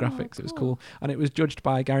old style Oh, graphics. It was cool. cool, and it was judged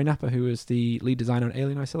by Gary Napper, who was the lead designer on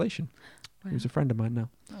Alien Isolation. Wow. Who's a friend of mine now.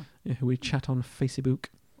 Oh. Yeah, who we chat on Facebook.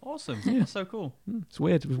 Awesome. Yeah. That's so cool. It's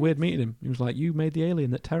weird. It was weird meeting him. He was like, "You made the alien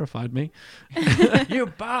that terrified me." You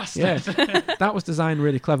bastard. Yeah, that was designed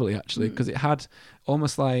really cleverly actually, because it had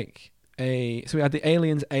almost like so we had the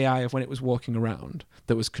alien's AI of when it was walking around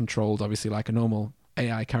that was controlled obviously like a normal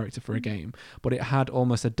AI character for a game, but it had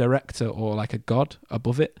almost a director or like a god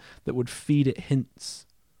above it that would feed it hints.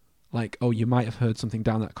 Like, oh, you might have heard something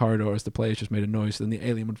down that corridor as the players just made a noise. So then the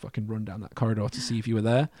alien would fucking run down that corridor to see if you were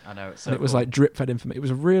there. I know. It's so And it was cool. like drip fed information. It was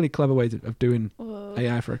a really clever way of doing Whoa.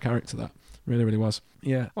 AI for a character. That really, really was.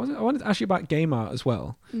 Yeah. I wanted to ask you about game art as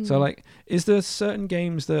well. So, Mm. like, is there certain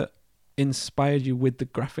games that inspired you with the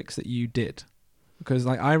graphics that you did? Because,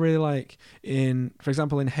 like, I really like for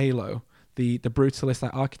example, in Halo, the brutalist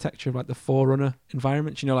like architecture of like the Forerunner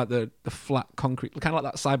environments, you know, like the flat concrete, kind of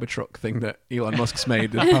like that Cybertruck thing that Elon Musk's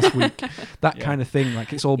made the past week, that Yeah. kind of thing.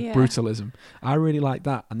 Like it's all Yeah. brutalism. I really like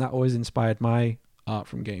that, and that always inspired my art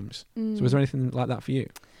from games. So was there anything like that for you?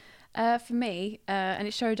 For me, and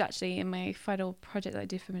it showed actually in my final project that I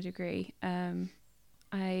did for my degree.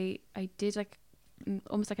 I did like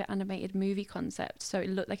almost like an animated movie concept, so it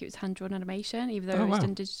looked like it was hand drawn animation, even though Oh, it was wow.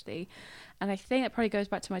 done digitally. And I think it probably goes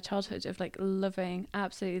back to my childhood of like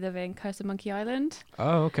absolutely loving Curse of Monkey Island.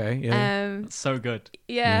 Oh, okay, yeah. That's so good.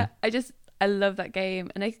 Yeah, I love that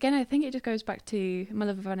game. And again, I think it just goes back to my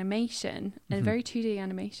love of animation and Mhm. very 2D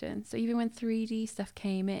animation. So even when 3D stuff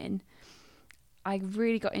came in, I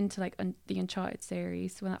really got into like the Uncharted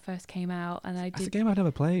series when that first came out, and I That's a did game I've never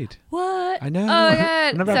played. what? I know. Oh my god!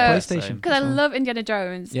 I've never had So- PlayStation. because I so- love Indiana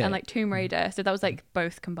Jones Yeah. and like Tomb Raider, so that was like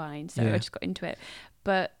both combined. So Yeah. I just got into it.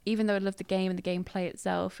 But even though I loved the game and the gameplay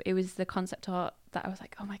itself, it was the concept art that I was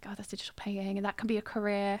like, oh my god, that's digital painting, and that can be a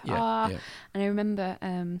career. Yeah, yeah. And I remember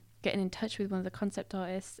getting in touch with one of the concept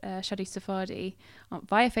artists, Shadi Safadi,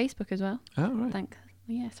 via Facebook as well. Oh, right.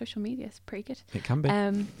 Social media is pretty good. It can be.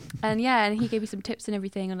 And he gave me some tips and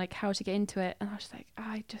everything on like how to get into it, and I was like,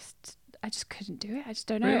 I just couldn't do it. I just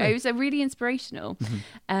don't know. Really? It was really inspirational.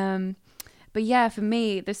 Mhm. But yeah, for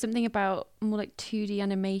me, there's something about more like 2D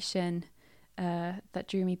animation that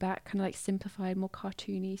drew me back, kind of like simplified, more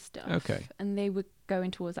cartoony stuff. Okay. And they were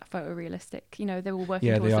going towards that photorealistic. You know, they were working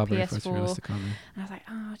Yeah, towards they the are very PS4. photorealistic, aren't they? And I was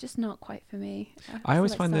like, just not quite for me. I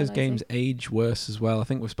always feel find like those games stylising. age worse as well. I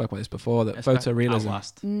think we've spoken about this before, that It's like photorealism.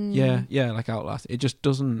 Outlast. Mm. Yeah, like Outlast. It just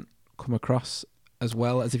doesn't come across as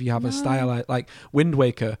well as if you have a No. style like Wind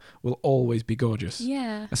Waker will always be gorgeous.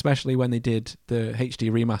 Yeah. Especially when they did the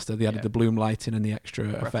HD remaster, they added Yeah. the bloom lighting and the extra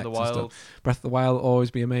Breath effects of the and stuff. Wild. Breath of the Wild will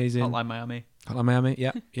always be amazing. Hotline Miami. Hotline Miami,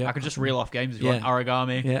 yeah. I could just reel off games if you Yeah. want.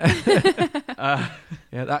 Origami. Yeah,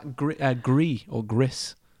 yeah. That Gris or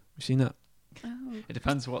Gris. You seen that? Oh. It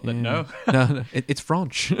depends what they Yeah. know. No, it's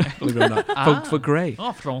French. Believe it or not, Ah. for grey.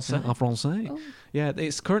 Oh, français. En français. Oh. Yeah,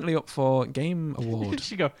 it's currently up for Game Award.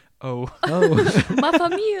 She go, oh. Oh, Ma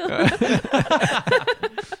famille.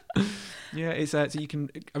 yeah. It's so you can.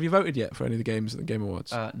 Have you voted yet for any of the games at the Game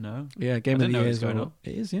Awards? No. Yeah, Game I of didn't the know Year it was is going all- up.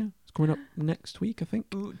 It is, yeah. It's coming up next week, I think.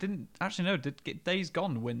 Ooh, didn't actually no. Did Days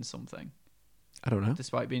Gone win something I don't know.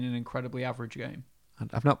 despite being an incredibly average game?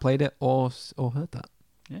 I've not played it or heard that.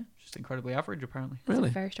 Yeah, just incredibly average apparently. That's Really?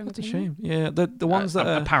 a very strong That's a opinion. shame. Yeah, the ones that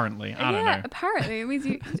are. apparently, I don't Yeah, know. apparently. It means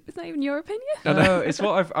it's not even your opinion. No, it's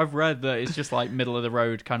what I've read that it's just like middle of the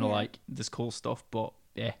road, kind of Yeah. like there's cool stuff, but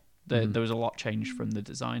yeah, Mhm. there was a lot changed from the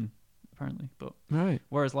design apparently. But Right.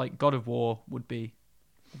 whereas like God of War would be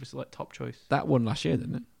obviously like top choice. That won last year,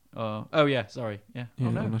 didn't it? Oh yeah, sorry, yeah. Yeah,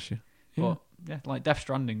 Oh that no, won last year. Yeah. but yeah, like Death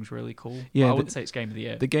Stranding's really cool. Yeah, But I the- wouldn't say it's game of the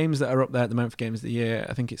year. The games that are up there at the moment for Games of the Year,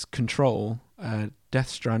 I think it's Control, Death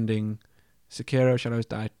Stranding, Sekiro, Shadows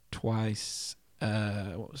Die Twice.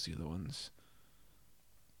 What was the other ones?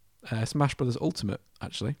 Smash Brothers Ultimate,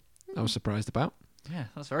 actually. I was surprised about. Yeah,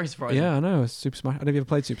 that's very surprising. Yeah, I know. Super Smash. Have you ever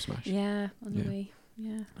played Super Smash? Yeah, on the Yeah. Wii.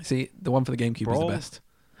 Yeah. See, the one for the GameCube is Brawl? the best.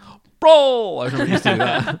 Brawl! I remember used to do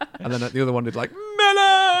that. And then the other one did like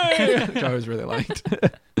Melee! Which I always really liked.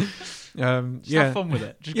 Just yeah. have fun with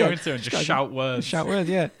it. Just Yeah, go into it and just just go- shout words. Shout words,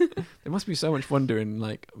 yeah. There must be so much fun doing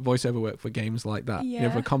like voiceover work for games like that. You know,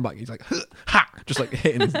 Yeah. for combat, he's like, ha! Just like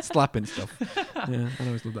hitting and slapping stuff. Yeah, I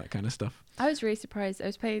always love that kind of stuff. I was really surprised. I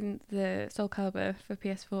was playing the Soul Calibur for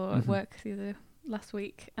PS4 at Mhm. work last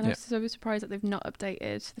week, and I was so surprised that they've not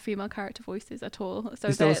updated the female character voices at all. So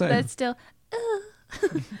It's still the same? they're still,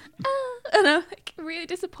 and I'm like really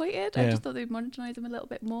disappointed. I Yeah. just thought they'd modernize them a little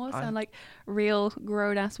bit more, I- sound like real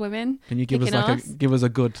grown ass women. Can you give us Kicking like ass. give us a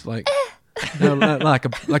good like no,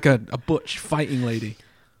 like a butch fighting lady?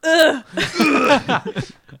 I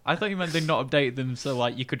thought you meant they not updated them so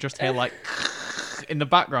like you could just hear like in the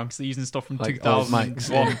background because they're using stuff from Like old mics,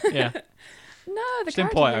 2001. Yeah. No, the Just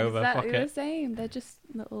import it characters are over, exactly fuck the it. sing. They're just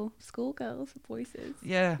little schoolgirls with voices.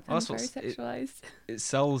 Yeah. Well, Sounds that's very what sexualized. it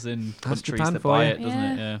sells in That's countries Japan that for buy you. it, doesn't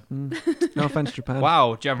it? Yeah. No offense, Japan.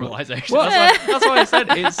 Wow, generalization. What? That's why I said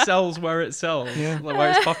it sells where it sells. Yeah. Like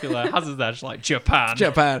where it's popular. Hazard's there, just like Japan.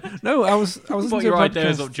 Japan. No, I was listening What to your a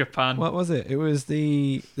ideas podcast. of Japan? What was it? It was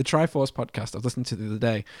the Triforce podcast I was listening to the other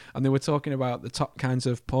day, and they were talking about the top kinds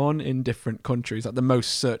of porn in different countries, like the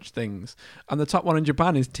most searched things. And the top one in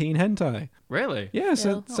Japan is teen hentai. Really? Yeah,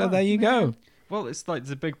 Still. so there you go. Man. Well, it's like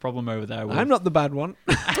there's a big problem over there. With, I'm not the bad one.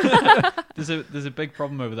 There's a big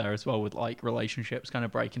problem over there as well with like relationships kind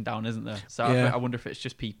of breaking down, isn't there? So Yeah. I wonder if it's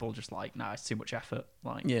just people just like, nah, it's too much effort.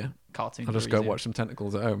 Like Yeah, cartoons. I'll just are go easier. watch some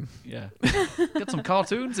tentacles at home. Yeah. Get some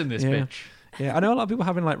cartoons in this Yeah. bitch. Yeah, I know a lot of people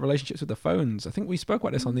having like relationships with their phones. I think we spoke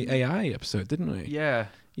about this on the AI episode, didn't we? Yeah.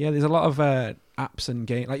 Yeah, there's a lot of apps and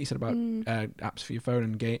game, like you said about Mm. apps for your phone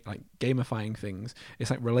and like gamifying things. It's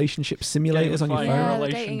like relationship simulators on your Gamifying phone. Yeah, the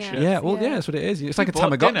relationship. dating apps. Yeah, well, yeah, that's what it is. It's like a You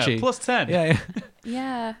bought dinner, Tamagotchi. plus 10. Yeah, yeah.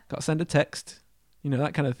 Yeah. Got to send a text,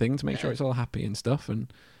 that kind of thing to make sure it's all happy and stuff.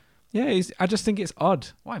 And yeah, I just think it's odd.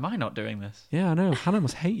 Why am I not doing this? Yeah, I know. Hannah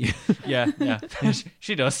must hate you. Yeah, yeah.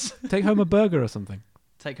 She does. Take home a burger or something.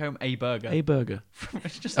 Take home a burger. A burger.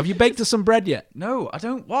 It's just, Have you baked us some bread yet? No, I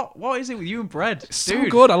don't. What is it with you and bread? It's so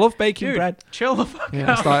Dude, good. I love baking dude, bread. chill the fuck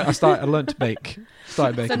Yeah, out. I learned to bake.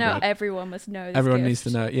 Started baking So now bread. everyone must know this Everyone gift. needs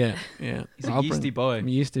to know. Yeah, yeah. He's a yeasty boy. I'm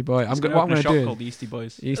a yeasty boy. He's What I'm open going a to shop do called Yeasty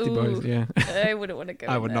Boys. Yeasty Ooh. boys. Yeah, I wouldn't want to go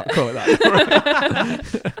I in would there. not call it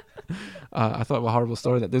that. I thought of a horrible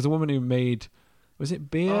story. That there's a woman who made. Was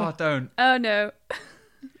it beer? Oh, don't. Oh, no.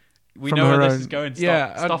 We from know where her this own- is going. Stop,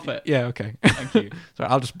 Yeah, stop it. Yeah, okay. Thank you. Sorry,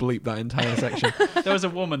 I'll just bleep that entire section. There was a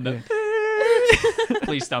woman that.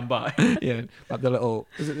 Please stand by. Yeah, like the little.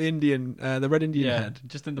 Is it the Indian? The red Indian Yeah, head.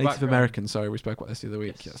 just in the Native background. American. Sorry, we spoke about this the other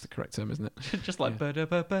week. Yes. That's the correct term, isn't it? Just like Yeah.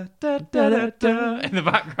 ba-da-ba-ba-da-da-da in the Yeah,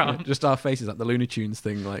 background. just our faces, like the Looney Tunes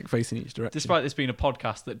thing, like facing each direction. Despite this being a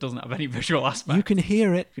podcast that doesn't have any visual aspect. You can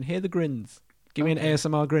hear it. You can hear the grins. Give me an Okay.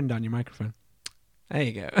 ASMR grin down your microphone. There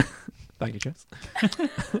you go. Thank you, Jess.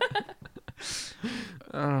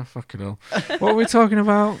 Oh, fucking hell. What are we talking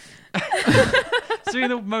about? It's been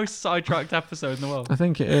the most sidetracked episode in the world. I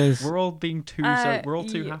think it is. We're all being too we're all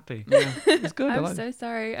too yeah. happy. Yeah, it's good. I I'm like it. so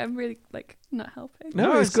sorry. I'm really, not helping.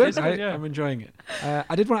 No, No, it's good. it's good, yeah. I'm enjoying it.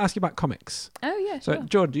 I did want to ask you about comics. Oh, yeah, So, sure.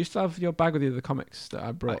 George, do you still have your bag with you, the comics that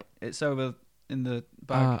I brought? Right, it's over in the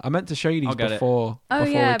bag. I meant to show you these I'll get it. before Oh,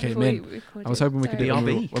 we yeah, came before in. we recorded. I was hoping we could do it Sorry.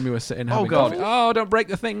 BRB. when we were sitting Oh, having God. coffee. Oh, don't break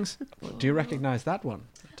the things. Do you recognise that one?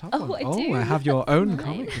 The top Oh, one. I do. I have your own Mine.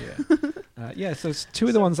 comic here. Yeah, so it's two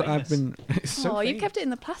of the So ones that I've famous. been. It's so Oh, you famous. kept it in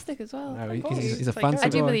the plastic as well. No, Thank he's- you. he's a It's like fancy I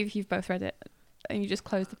do boy. believe you've both read it, and you just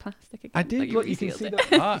closed the plastic again. I like did. Look, you can resealed see it.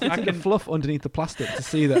 the, Ah, you can I see the can fluff underneath the plastic to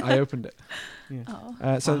see that I opened it. Yeah.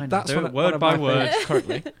 Oh. So Fine, that's do it one, word one of by my word. favourites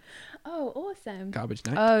currently. Oh, awesome. Garbage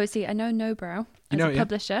Night. Oh, see, I know No Brow as know a it, yeah?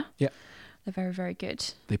 publisher. Yeah. They're very, very good.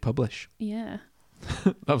 They publish. Yeah.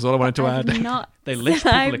 That was all I wanted to I've add. not, They list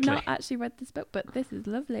I've publicly. not actually read this book, but this is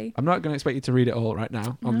lovely. I'm not going to expect you to read it all right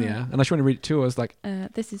now on the No. air, unless you want to read it to us. Like,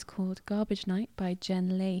 This is called Garbage Night by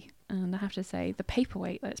Jen Lee. And I have to say, the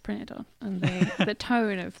paperweight that it's printed on and the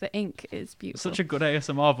tone of the ink is beautiful. Such a good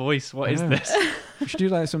ASMR voice. What I is know. this? we should do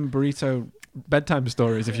like some burrito bedtime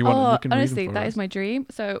stories if you want. Oh, You can honestly, read them for that us. is my dream.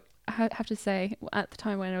 So I have to say, at the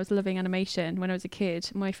time when I was loving animation, when I was a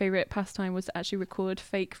kid, my favourite pastime was to actually record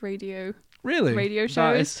fake radio Really? shows.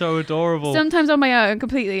 That is so adorable. Sometimes on my own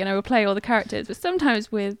completely, and I would play all the characters, but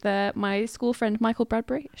sometimes with my school friend Michael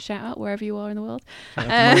Bradbury. Shout out wherever you are in the world. Shout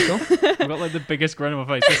out to Michael. I've got like the biggest grin on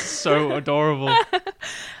my face. It's so adorable.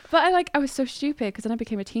 But I was so stupid because then I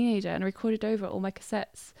became a teenager and I recorded over all my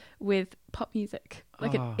cassettes with pop music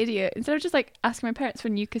like Oh. an idiot. Instead of just like asking my parents for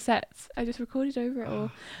new cassettes, I just recorded over it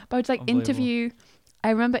all. But I would like Unbelievable. interview. I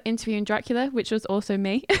remember interviewing Dracula, which was also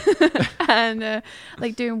me, and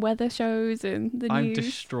like doing weather shows and the I'm news.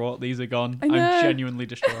 distraught these are gone. I I'm know. genuinely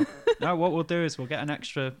distraught. Now what we'll do is we'll get an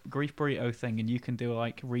extra grief burrito thing and you can do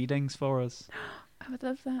like readings for us. I would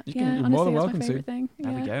love that. You Yeah, can- you're honestly, more than that's welcome my to. favorite thing.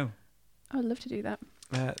 There we Yeah. go. I would love to do that.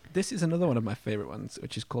 This is another one of my favourite ones,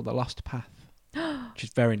 which is called The Lost Path, which is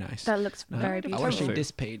very nice. That looks very I beautiful. want to show you Beautiful.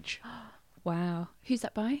 this page. Wow. Who's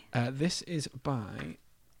that by? This is by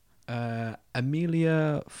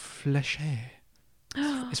Amelia Flechet.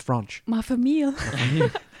 It's French. Ma famille. Famille.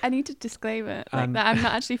 I need to disclaim it like And- that I'm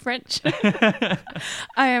not actually French. I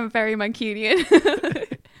am very Mancunian.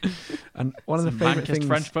 And one of the It's favourite mankest things.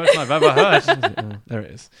 French person I've ever heard. Where is it? Oh, there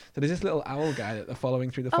it is. So there's this little owl guy that they're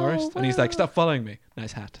following through the Oh, forest, and he's like, wow. "Stop following me!"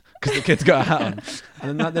 Nice hat, because the kid's got a hat on. And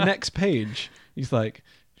then like the next page, he's like,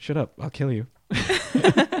 "Shut up! I'll kill you."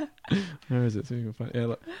 Where is it? So you can find. Yeah,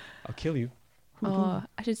 look, I'll kill you. Oh,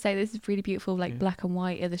 I should say this is really beautiful, like Yeah. black and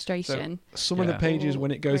white illustration. Some of the Yeah. pages, All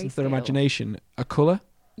when it goes into their grayscale. imagination, are colour,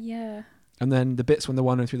 Yeah. and then the bits when they're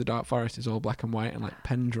wandering through the dark forest is all black and white and like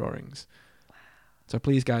pen drawings. So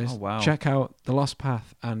please, guys, Oh, wow. check out The Lost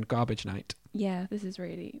Path and Garbage Night. Yeah, this is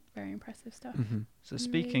really very impressive stuff. Mm-hmm. So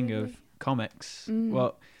speaking Really? of comics, Mm.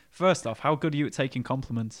 well, first off, how good are you at taking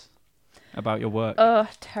compliments about your work? Oh,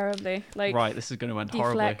 terribly. Like, Right, this is going to end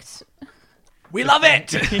horribly. deflect. We love it.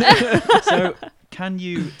 So, can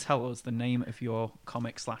you tell us the name of your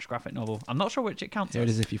comic/graphic novel? I'm not sure which it counts Here it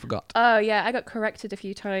as. is. If you forgot. Oh, yeah, I got corrected a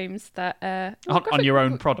few times that... On your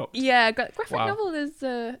own product. Yeah, graphic Wow. novel is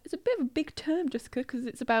it's a bit of a big term, Jessica, because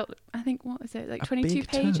it's about, I think, what is it, like A 22 big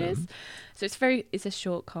pages? term? So it's a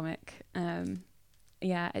short comic.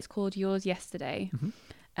 Yeah, it's called Yours Yesterday. Mhm.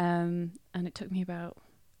 And it took me about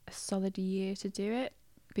a solid year to do it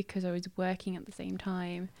because I was working at the same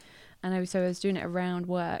time. And I was doing it around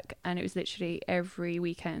work, and it was literally every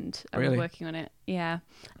weekend I Really? was working on it. Yeah.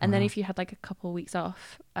 And then Wow. if you had like a couple of weeks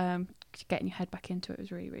off, getting your head back into it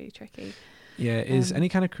was really, really tricky. Yeah, it is Um, any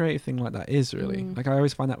kind of creative thing like that is really Mm. like I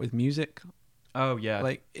always find that with music. Oh, yeah.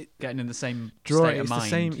 Like it, Getting in the same draw state it's of the mind.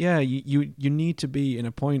 same. Yeah, you need to be in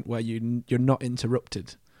a point where you're not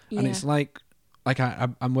interrupted. Yeah. And it's like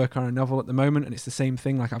I'm working on a novel at the moment, and it's the same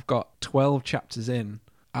thing. Like I've got 12 chapters in.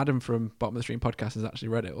 Adam from Bottom of the Stream podcast has actually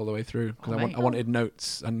read it all the way through because Oh, mate. I wanted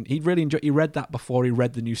notes, and he really enjoyed. He read that before he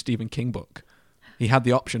read the new Stephen King book. He had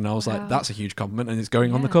the option. And I was Wow. like, that's a huge compliment, and it's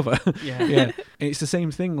going on the Yeah. cover. Yeah. Yeah, and it's the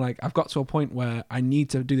same thing. Like I've got to a point where I need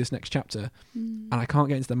to do this next chapter, Mm. and I can't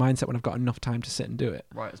get into the mindset when I've got enough time to sit and do it.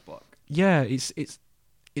 Writer's block. Yeah,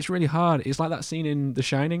 it's really hard. It's like that scene in The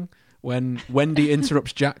Shining when Wendy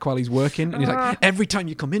interrupts Jack while he's working, and he's like, "Every time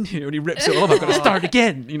you come in here," and he rips it all up. I've got to start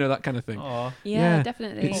again. You know, that kind of thing. Oh, Yeah, Yeah.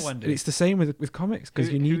 definitely. It's, Poor Wendy. it's the same with comics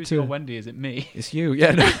because you need who's to. your Wendy? Is it me? It's you,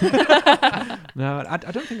 yeah. No, I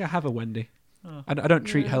don't think I have a Wendy. Oh, I don't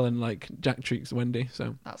treat No. Helen like Jack treats Wendy.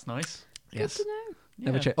 So that's nice. Good to know.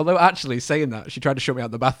 never Yeah. change. Although actually saying that, she tried to shut me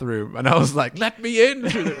out the bathroom, and I was like, "Let me in!"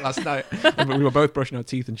 last night. And we were both brushing our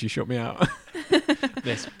teeth, and she shut me out.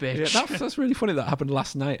 This Yeah, bitch. that's really funny. That happened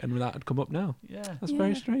last night, and that had come up now. Yeah. That's very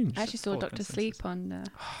Yeah. strange. I actually saw Poor Doctor Consensus. Sleep on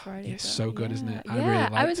Friday. Yeah, it's as so well. good, isn't it? I Yeah, really I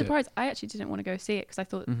liked was it. surprised. I actually didn't want to go see it because I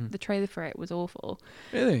thought Mhm. the trailer for it was awful.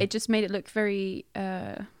 Really? It just made it look very,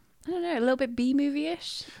 I don't know, a little bit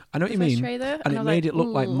B-movie-ish. I know what the you first mean. Trailer, And it I was made it look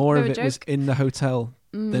like "Ooh, more bit of it was joke." in the hotel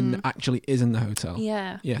than Mm. actually is in the hotel.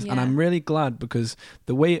 Yeah. Yes, yeah. and I'm really glad because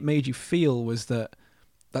the way it made you feel was that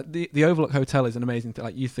the Overlook Hotel is an amazing thing.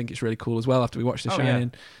 Like you think it's really cool as well after we watched The Oh, yeah.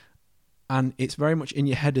 Shining. And it's very much in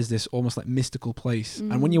your head as this almost like mystical place.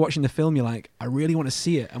 And when Mm. you're watching the film, you're like, I really want to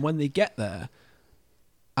see it. And when they get there,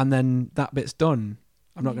 and then that bit's done,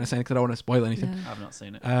 I'm not Yeah. going to say anything because I don't want to spoil anything. No. I've not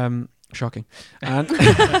seen it. Shocking. And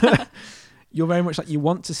you're very much like you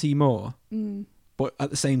want to see more, Mm. but at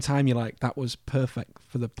the same time, you're like, that was perfect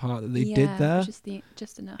for the part that they Yeah, did there.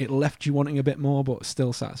 just enough. It left you wanting a bit more, but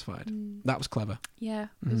still satisfied. Mm. That was clever. Yeah,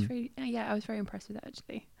 it was Mhm. really. Yeah, I was very impressed with that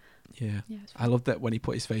actually. Yeah. Yeah, it was I loved that when he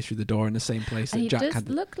put his face through the door in the same place and that he Jack does had.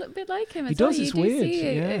 look a bit like him. He As well. does, You it's do weird, See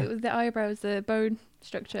it, yeah. with the eyebrows, the bone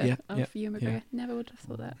structure Yeah, of yeah, Ewan yeah. McGregor. Never would have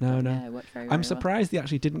thought that. No, but no. Yeah, it worked very, I'm very well. surprised they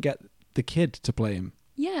actually didn't get the kid to play him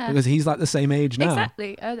Yeah, because he's like the same age now.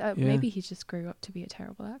 exactly. Yeah. Maybe he just grew up to be a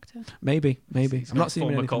terrible actor. Maybe. He's I'm not got seeing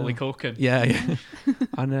full anything Macaulay now. Culkin. Yeah, yeah.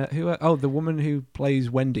 And the woman who plays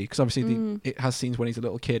Wendy, because obviously Mm. it has scenes when he's a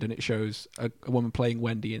little kid, and it shows a woman playing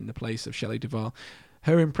Wendy in the place of Shelley Duvall.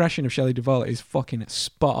 Her impression of Shelley Duvall is fucking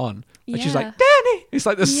spot on. Like she's like, Danny. It's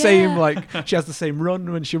like the same. Yeah. Like she has the same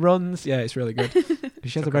run when she runs. Yeah, it's really good.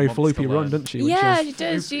 She has Took a very a month to floopy run, learn. doesn't she? when Yeah, has- she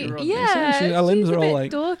does. Floopy run. Yeah, Her limbs she's are a all bit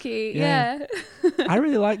like- dorky. Yeah. Yeah. I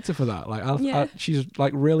really liked her for that. Like, Yeah. she's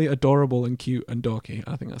like really adorable and cute and dorky.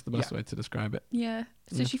 I think that's the best Yeah. way to describe it. Yeah.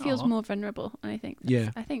 So Yeah. she feels Aw. more vulnerable, and I think. Yeah.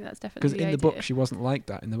 I think that's definitely Because the in the book, idea. she wasn't like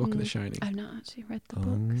that. In the book of The Mm. Shining. I've not actually read the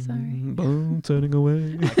book. Sorry. Bone turning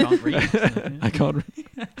away. I can't read. I can't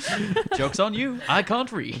read. Joke's on you. I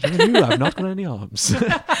can't read. You, I've not got any arms.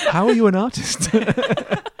 How are you an artist?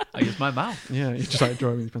 I use my mouth. Yeah, you just like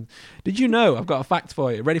drawing these pens. Did you know? I've got a fact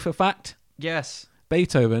for you. Ready for a fact? Yes.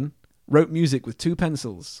 Beethoven wrote music with 2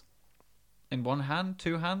 pencils. In one hand,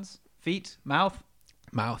 2 hands, feet, mouth,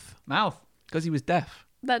 Mouth. mouth. Because he was deaf.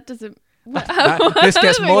 That doesn't. This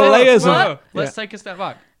gets more layers of Whoa, it. let's take a step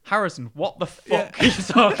back. Harrison, what the fuck are you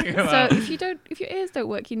talking So about? if your ears don't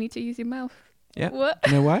work, you need to use your mouth. Yeah. What?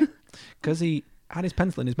 You know why? Because he had his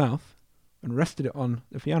pencil in his mouth and rested it on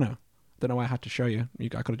the piano. Don't know why I had to show you. I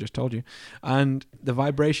could have just told you. And the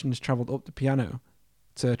vibrations travelled up the piano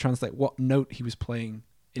to translate what note he was playing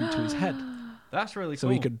into his head. That's really So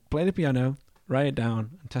cool. he could play the piano, write it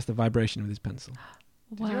down, and test the vibration with his pencil.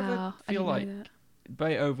 Did you ever Wow. I feel didn't like know that.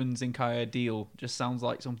 Beethoven's Entire Deal just sounds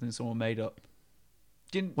like something someone made up?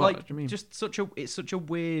 Didn't What like do you mean? just it's such a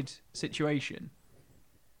weird situation.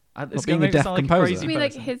 It's What, gonna being a make me deaf sound like a composer? crazy I mean,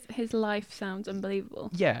 like person. his life sounds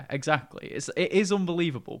unbelievable. Yeah, exactly. It is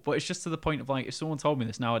unbelievable, but it's just to the point of like if someone told me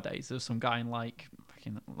this nowadays, there's some guy in like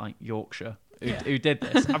fucking like Yorkshire who did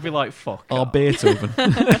this, I'd be like, fuck. Or off. Beethoven.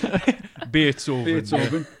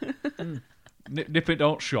 Beethoven. Nip it,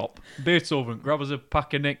 don't shop. Beethoven, grab us a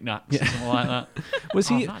pack of knickknacks, or something like that. Was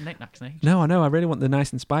he? Not knickknacks, Nate. No, I know. I really want the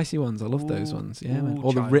nice and spicy ones. I love those Ooh, ones. Yeah, man. ooh,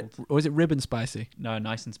 Or the child. or is it rib and spicy? No,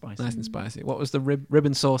 nice and spicy. Nice and spicy. What was the rib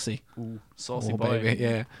and saucy? Ooh, saucy Oh, boy. baby,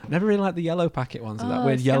 yeah. Never really liked the yellow packet ones. That Oh,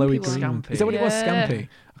 weird yellowy Scampi green. one. Is that what it was? Yeah. Scampi.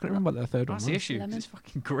 I can't remember what the third one That's was. the issue. 'cause Lemon. It's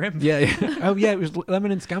fucking grim. Yeah, yeah. Oh, yeah. It was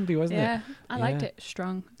lemon and scampi, wasn't Yeah, I liked Yeah. it.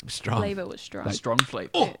 Strong. it? Strong. Flavor was strong. Like strong flavour.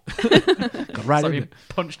 Got It's right like in being it.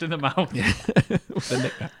 punched in the mouth. Yeah. With the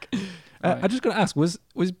knick-knack. Right. I just got to ask: was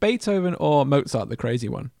Beethoven or Mozart the crazy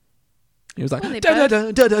one? He was like Well, they da da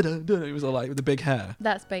da da da da. It was all like with the big hair.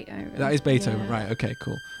 That's Beethoven. That is Beethoven, Yeah. right? Okay,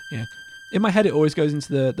 cool. Yeah. In my head, it always goes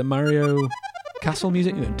into the Mario Castle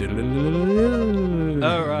music. You know,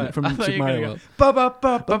 Oh, right. From I thought Super you were Mario gonna World. Ba ba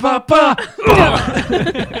ba ba ba ba.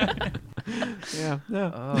 Yeah.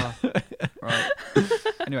 No. Oh, right.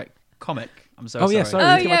 Anyway, comic. I'm so Oh, sorry. yeah, sorry.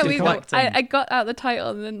 Oh we yeah, came we back to got. deflecting. I got out the title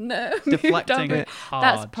and then moved Deflecting on. hard.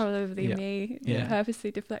 That's probably Yeah. me Yeah.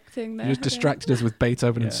 purposely deflecting there. You just distracted us with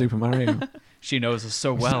Beethoven and Yeah. Super Mario. She knows us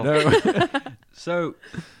so well. No. So,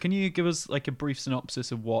 can you give us like a brief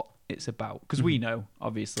synopsis of what it's about? Because we Mhm. know,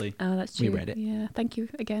 obviously. Oh, that's We true. read it. Yeah, thank you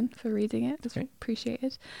again for reading it. It's Okay.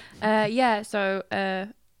 appreciated. Yeah, so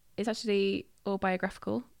it's actually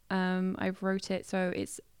autobiographical. I wrote it, so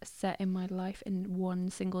it's set in my life in one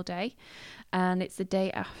single day, and it's the day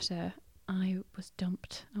after I was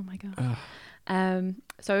dumped. Oh my god. Ugh.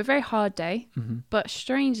 So a very hard day, Mhm. but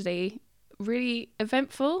strangely really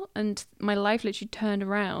eventful, and my life literally turned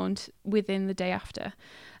around within the day after.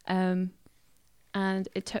 And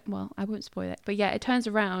it took, well, I won't spoil it, but yeah, it turns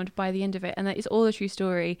around by the end of it, and it's all a true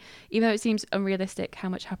story. Even though it seems unrealistic how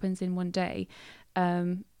much happens in one day,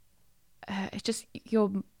 it's just your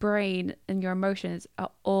brain and your emotions are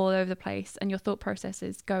all over the place, and your thought process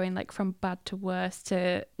is going like from bad to worse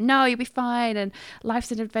to no, you'll be fine, and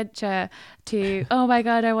life's an adventure, to oh my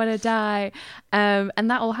god, I want to die. And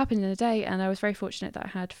that all happened in a day, and I was very fortunate that I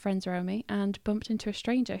had friends around me and bumped into a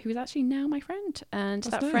stranger who is actually now my friend. And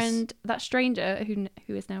That's that nice. that stranger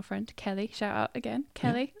who is now friend, Kelly, shout out again,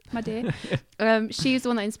 Kelly, my dear. She's the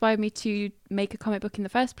one that inspired me to make a comic book in the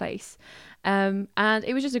first place. And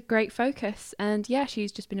it was just a great focus, and yeah,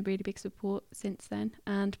 she's just been a really big support since then.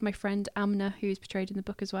 And my friend Amna, who's portrayed in the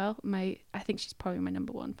book as well, I think she's probably my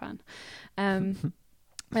number one fan.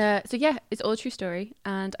 So yeah, it's all a true story,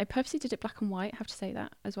 and I purposely did it black and white. I have to say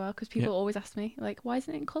that as well, because people Yeah. always ask me like, why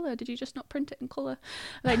isn't it in color? Did you just not print it in color?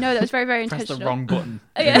 Like, no, that was very, very Press intentional. the wrong button.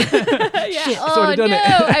 Yeah. Yeah. Shit, it's Oh already no,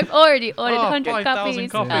 done it. I've already ordered Oh, 100 5,000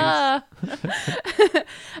 copies. copies. Ah.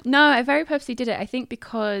 No, I very purposely did it. I think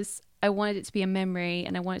because I wanted it to be a memory,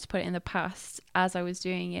 and I wanted to put it in the past as I was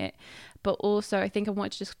doing it. But also, I think I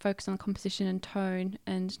wanted to just focus on composition and tone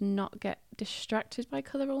and not get distracted by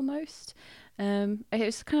colour almost. It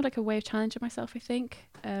was kind of like a way of challenging myself, I think,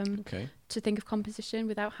 Okay. to think of composition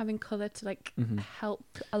without having colour to like Mhm. help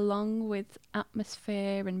along with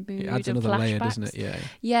atmosphere and mood It adds and another flashbacks. layer, doesn't it? Yeah.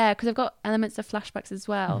 Yeah, because I've got elements of flashbacks as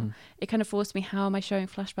well. Mhm. It kind of forced me, how am I showing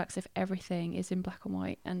flashbacks if everything is in black and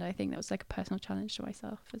white? And I think that was like a personal challenge to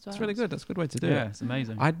myself as well. That's really good. That's a good way to do Yeah, it. it's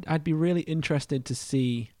amazing. I'd be really interested to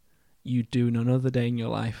see you do another day in your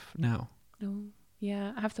life now. Oh,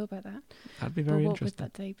 yeah, I have thought about that. That'd be But very what interesting.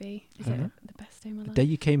 would that day be? Is I it don't know. the best day of my The life? day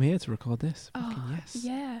you came here to record this. Oh, Fucking yes.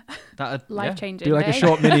 yeah. That'd, Life changing. Do like a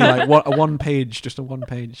short mini, like what a one page, just a one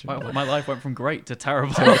page. My life went from great to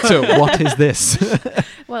terrible. So what is this?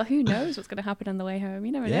 Well, who knows what's going to happen on the way home?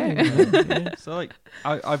 You never Yeah, know. yeah. So like,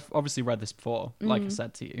 I've obviously read this before. Like I Mm.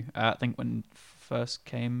 said to you, I think when first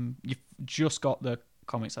came, you just got the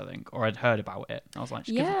comics, I think, or I'd heard about it. I was like,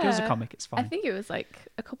 just give us a Yeah. comic, it's I fine. think it was like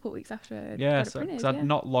a couple of weeks after I Yeah, got it so printed. because I'd Yeah.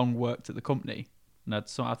 not long worked at the company, and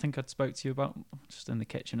I think I'd spoke to you about just in the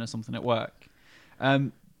kitchen or something at work.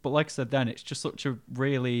 But like I said, then it's just such a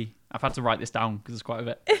really. I've had to write this down because it's quite a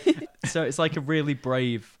bit. So it's like a really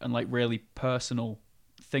brave and like really personal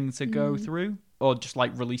thing to go through, or just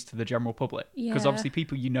like release to the general public. Because Yeah. obviously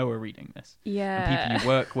people you know are reading this, and Yeah. people you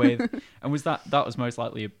work with, and that was most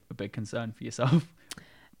likely a big concern for yourself.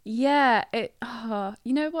 Yeah,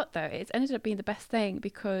 you know what though? It's ended up being the best thing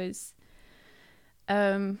because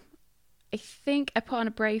I think I put on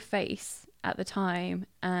a brave face at the time,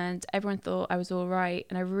 and everyone thought I was all right,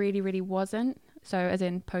 and I really, really wasn't. So as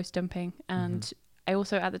in post dumping, and I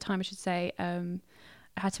also at the time, I should say, I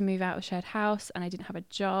had to move out of a shared house, and I didn't have a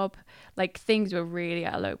job. Like things were really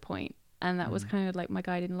at a low point, and that was kind of like my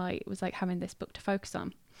guiding light. It was like having this book to focus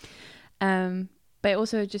on. But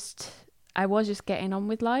also just I was just getting on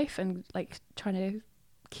with life and like trying to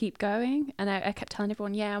keep going, and I kept telling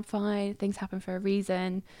everyone, yeah, I'm fine, things happen for a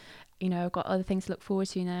reason, you know, I've got other things to look forward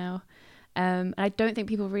to now. And I don't think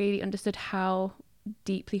people really understood how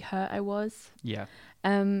deeply hurt I was. Yeah.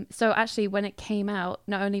 So actually when it came out,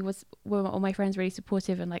 not only were all my friends really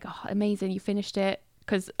supportive and like, oh, amazing, you finished it,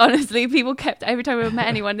 because honestly people kept, every time we met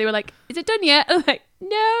anyone, they were like, is it done yet? I'm like,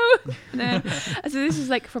 no. So this was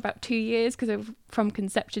like for about 2 years, because from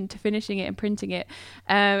conception to finishing it and printing it,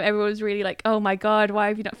 everyone was really like, oh my god, why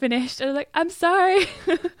have you not finished? And I was like, I'm sorry.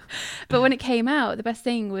 But when it came out, the best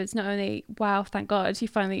thing was not only, wow, thank god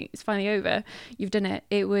it's finally over, you've done it.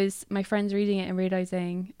 It was my friends reading it and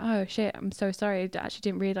realizing, oh shit, I'm so sorry, I actually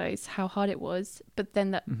didn't realize how hard it was. But then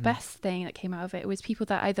the best thing that came out of it was people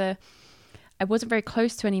that either I wasn't very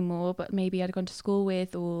close to anymore, but maybe I'd gone to school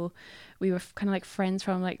with, or we were kind of like friends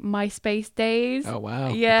from like MySpace days. Oh wow.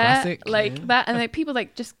 Yeah, Classic. like that. And like people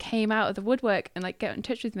like just came out of the woodwork and like get in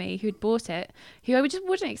touch with me who'd bought it, who I just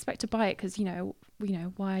wouldn't expect to buy it, because you know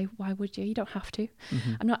why would you don't have to.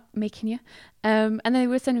 I'm not making you. And they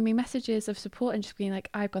were sending me messages of support and just being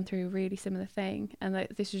like, I've gone through a really similar thing, and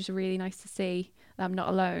like this was just really nice to see that I'm not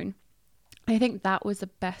alone. I think that was the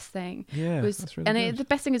best thing. Yeah, that's really good. The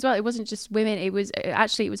best thing as well, it wasn't just women, it was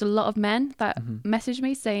a lot of men that messaged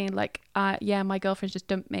me saying like, yeah, my girlfriend's just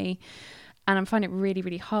dumped me and I'm finding it really,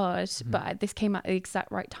 really hard, but this came at the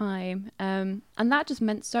exact right time. And that just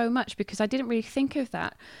meant so much, because I didn't really think of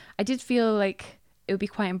that. I did feel like it would be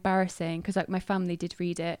quite embarrassing, because like my family did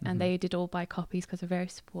read it and they did all buy copies because they're very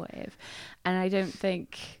supportive. And I don't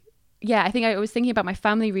think... Yeah, I think I was thinking about my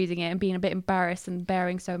family reading it and being a bit embarrassed and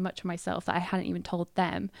bearing so much of myself that I hadn't even told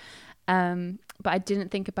them. But I didn't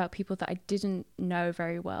think about people that I didn't know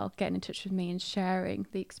very well getting in touch with me and sharing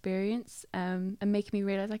the experience, and making me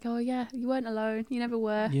realize like, oh yeah, you weren't alone, you never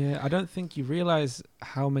were. Yeah, I don't think you realize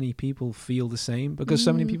how many people feel the same, because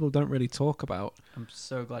so many people don't really talk about. I'm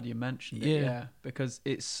so glad you mentioned it. Yeah, because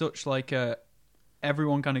it's such like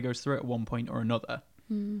everyone kind of goes through it at one point or another,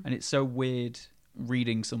 and it's so weird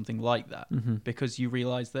reading something like that, because you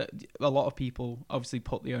realize that a lot of people obviously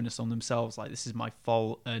put the onus on themselves, like this is my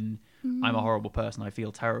fault and I'm a horrible person, I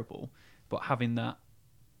feel terrible. But having that,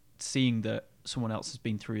 seeing that someone else has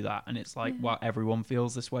been through that, and it's like, wow, everyone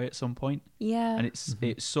feels this way at some point. Yeah. And it's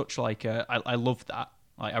such like I love that.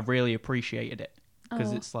 Like I really appreciated it,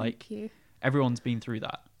 because it's like everyone's been through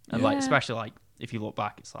that, and like especially like if you look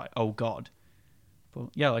back, it's like, oh god. But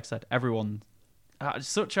yeah, like I said, everyone. It's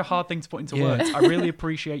such a hard thing to put into words. I really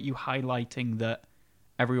appreciate you highlighting that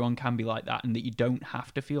everyone can be like that, and that you don't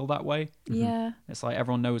have to feel that way. Yeah. It's like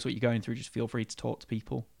everyone knows what you're going through. Just feel free to talk to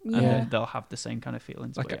people, and they'll have the same kind of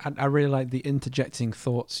feelings. Like I really like the interjecting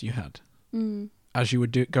thoughts you had as you were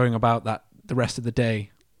going about that the rest of the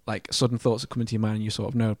day. Like sudden thoughts are coming to your mind, and you sort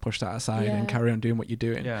of know, push that aside and carry on doing what you're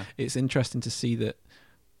doing. Yeah. It's interesting to see that,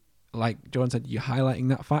 like Joanne said, you're highlighting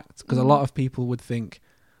that fact, because a lot of people would think,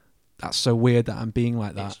 that's so weird that I'm being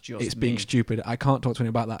like that. It's being stupid. I can't talk to anyone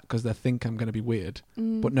about that because they think I'm going to be weird.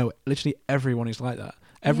 But no, literally everyone is like that.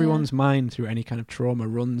 Everyone's mind through any kind of trauma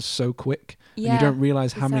runs so quick. And you don't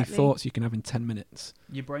realise how many thoughts you can have in 10 minutes.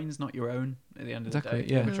 Your brain's not your own at the end of the day.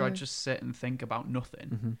 Yeah. You ever try to just sit and think about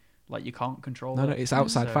nothing? Like you can't control it. No, it's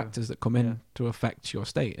outside factors that come in to affect your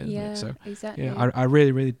state, isn't it? So exactly. Yeah, I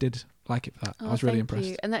really, really did like it for that. I was really impressed.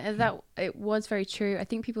 You. And that it was very true. I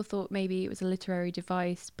think people thought maybe it was a literary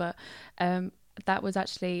device, but that was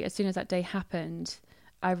actually, as soon as that day happened,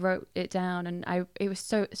 I wrote it down, and it was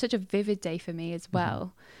such a vivid day for me as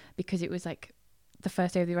well, because it was like the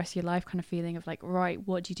first day of the rest of your life kind of feeling of like, right,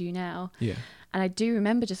 what do you do now? Yeah. And I do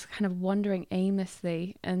remember just kind of wandering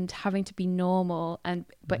aimlessly and having to be normal,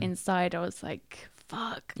 but inside I was like,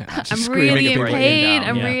 fuck, I'm really in pain.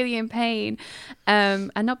 I'm really in pain.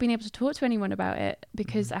 And not being able to talk to anyone about it,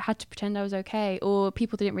 because I had to pretend I was okay, or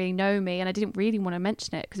people didn't really know me, and I didn't really want to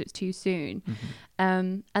mention it because it was too soon.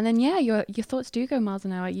 And then your thoughts do go miles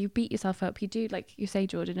an hour. You beat yourself up. You do, like you say,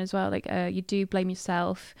 Jordan, as well, like you do blame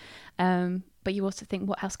yourself, but you also think,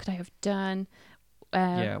 what else could I have done?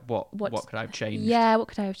 What could I have changed? Yeah, what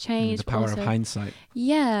could I have The changed? But power also, of hindsight.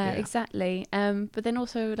 yeah, Yeah. exactly. But then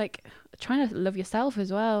also like trying to love yourself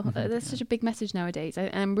as well. That's such a big message nowadays.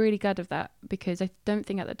 I'm really glad of that, because I don't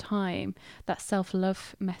think at the time that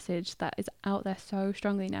self-love message that is out there so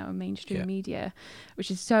strongly now in mainstream media,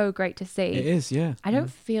 which is so great to see. It is, yeah. I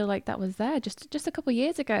don't feel like that was there just a couple of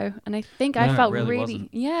years ago, and I think No, I it felt really really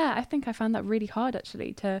wasn't. yeah. I think I found that really hard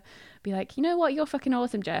actually, to be like, you know what, you're fucking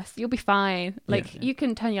awesome, Jess. You'll be fine. Like you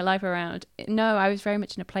can turn your life around. No, I was very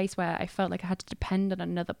much in a place where I felt like I had to depend on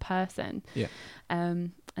another person. Yeah.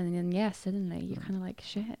 And then suddenly you're kind of like,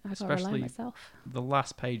 shit, I gotta rely on Especially myself. The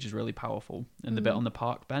last page is really powerful, and the bit on the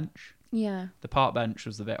park bench. Yeah. The park bench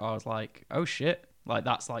was the bit I was like, oh shit, like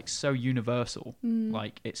that's like so universal.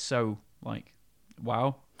 Like it's so like,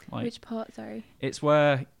 wow. Like Which part? Sorry. it's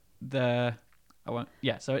where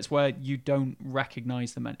so it's where you don't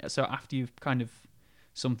recognize them. So after you've kind of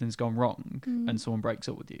something's gone wrong and someone breaks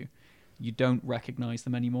up with you, you don't recognize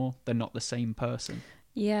them anymore. They're not the same person.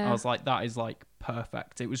 Yeah. I was like, that is like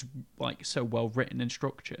perfect. It was like so well written and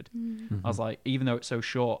structured. I was like, even though it's so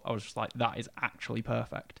short, I was just like, that is actually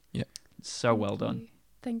perfect. Yeah. It's so well done.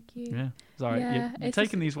 Thank you. Yeah. Sorry, Yeah, you're it's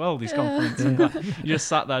taking just- these well, these compliments. You just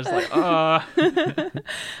sat there just like, ah. I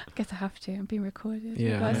guess I have to. I'm being recorded.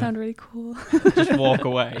 Yeah, I yeah. sound really cool. Just walk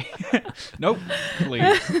away. Nope,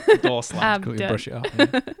 please. Door slam. Quickly done. brush it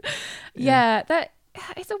off. Yeah, that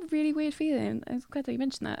it's a really weird feeling. I'm glad that you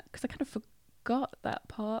mentioned that, because I kind of forgot that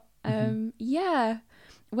part. Yeah,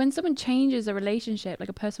 when someone changes a relationship, like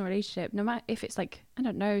a personal relationship, no matter if it's like, I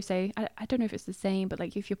don't know, say I don't know if it's the same, but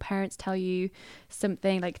like if your parents tell you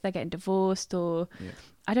something, like they're getting divorced, or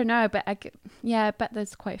I don't know, but I bet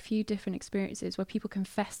there's quite a few different experiences where people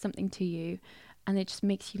confess something to you, and it just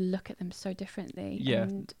makes you look at them so differently. Yeah.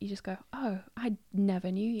 And you just go, oh, I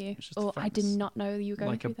never knew you. It's just Or the I fact did it's not know that you were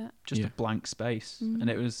going like through that. just a blank space. And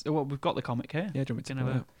it was, well, we've got the comic here. Yeah, do you want me to You pull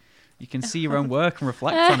know, it up? you can see your own work and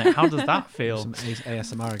reflect on it. How does that feel? Some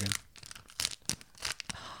ASMR again.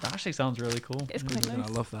 That actually sounds really cool. It's quite I nice.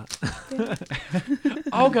 love that.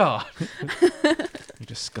 Oh god. You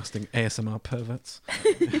disgusting ASMR perverts.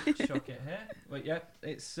 Chuck it here. Wait, yeah.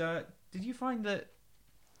 It's did you find that,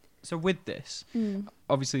 so with this,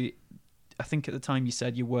 obviously I think at the time you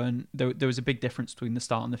said you weren't there was a big difference between the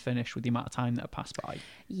start and the finish with the amount of time that had passed by.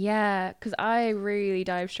 Yeah, because I really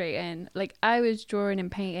dived straight in. Like I was drawing and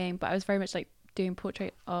painting, but I was very much like doing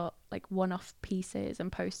portrait art, like one-off pieces and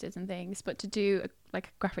posters and things. But to do like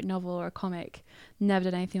a graphic novel or a comic, never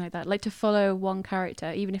done anything like that. Like to follow one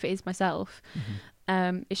character, even if it is myself,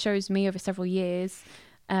 it shows me over several years.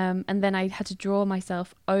 And then I had to draw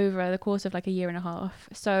myself over the course of like a year and a half.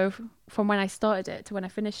 So from when I started it to when I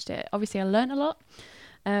finished it, obviously I learned a lot.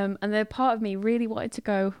 And the part of me really wanted to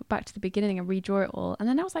go back to the beginning and redraw it all. And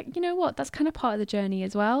then I was like, you know what? That's kind of part of the journey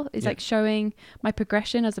as well. It's like showing my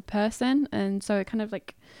progression as a person. And so it kind of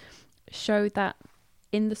like showed that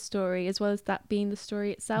in the story as well as that being the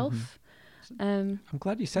story itself. I'm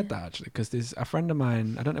glad you said that actually, because there's a friend of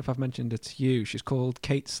mine, I don't know if I've mentioned it to you, she's called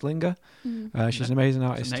Kate Slinger. She's an amazing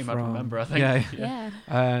artist. It's a name from, I remember, I think.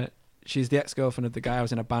 Yeah. She's the ex-girlfriend of the guy I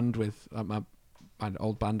was in a band with, my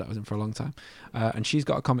old band that I was in for a long time. And she's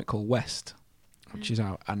got a comic called West, which is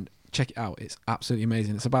out, and check it out. It's absolutely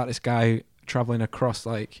amazing. It's about this guy traveling across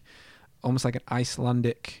like almost like an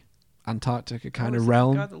Icelandic, Antarctica kind of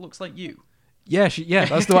realm. The guy that looks like you. Yeah,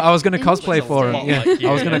 that's the one I was going to cosplay Looks a for him. lot Yeah, like you,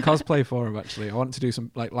 I was going yeah. to cosplay for him actually. I wanted to do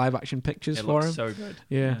some like live action pictures It for looks him. so good.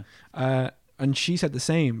 Yeah. And she said the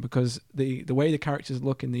same, because the way the characters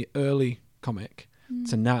look in the early comic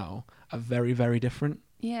to now are very, very different.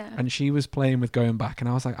 Yeah. And she was playing with going back, and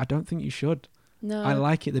I was like, I don't think you should. No. I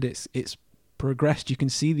like it that it's progressed. You can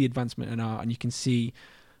see the advancement in art, and you can see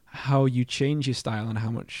how you change your style and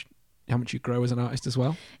how much you grow as an artist as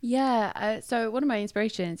well. Yeah, so one of my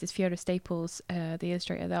inspirations is Fiona Staples, the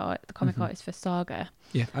illustrator, the comic artist for Saga.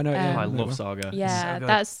 Yeah, I know. I I love know. Saga. It's Yeah, so good.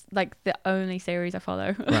 that's like the only series I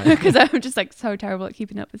follow, Right. because I'm just like so terrible at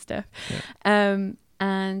keeping up with stuff. Yeah.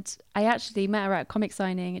 And I actually met her at a comic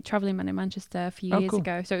signing at Travelling Man in Manchester a few years cool.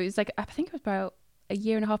 ago. So it was like, I think it was about a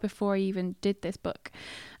year and a half before I even did this book.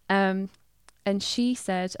 And she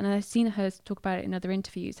said, and I've seen her talk about it in other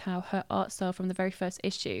interviews, how her art style from the very first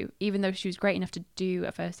issue, even though she was great enough to do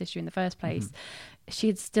a first issue in the first place, she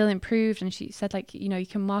had still improved. And she said, like, you know, you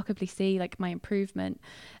can markedly see like my improvement.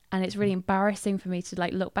 And it's really embarrassing for me to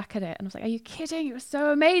like look back at it. And I was like, are you kidding? It was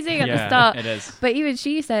so amazing at the start. It is. But even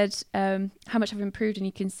she said how much I've improved, and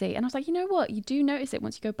you can see. And I was like, you know what? You do notice it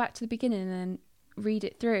once you go back to the beginning and then read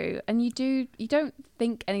it through. And you don't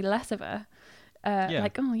think any less of her. Yeah.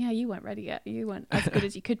 Like, oh yeah, you weren't ready yet. You weren't as good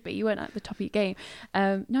as you could be. You weren't at the top of your game.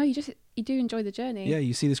 No, you do enjoy the journey. Yeah,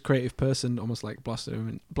 you see this creative person almost like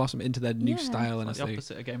blossom into their new Yeah. style, and Like I the say,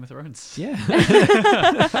 opposite of Game of Thrones. yeah,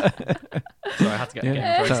 Sorry, I had to get Game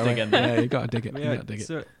of Thrones totally. dig in there. Yeah, you gotta dig it. You Yeah, gotta dig it.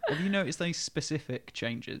 so have you noticed any specific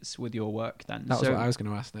changes with your work then? That was So- what I was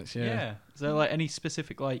going to ask next. Yeah. So like any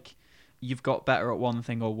specific like you've got better at one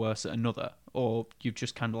thing or worse at another, or you've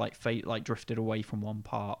just kind of like drifted away from one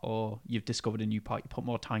part, or you've discovered a new part you put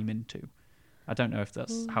more time into. I don't know if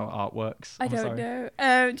that's how art works. I I'm don't sorry.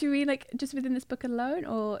 know. Do you mean like just within this book alone,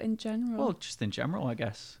 or in general? Well, just in general, I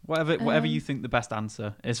guess. Whatever you think the best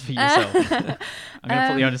answer is for Uh, yourself. I'm going to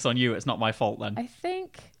put the onus on you. It's not my fault then. I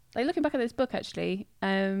think, like looking back at this book, actually,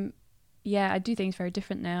 yeah, I do things very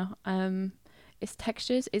different now. It's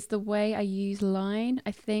textures, it's the way I use line.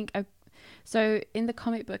 I think so in the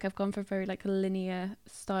comic book, I've gone for very like a linear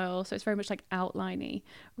style, so it's very much like outliney.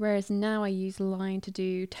 Whereas now I use line to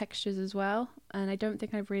do textures as well, and I don't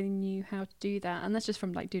think I really knew how to do that. And that's just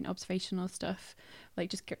from like doing observational stuff, like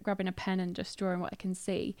just grabbing a pen and just drawing what I can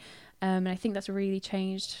see. And I think that's really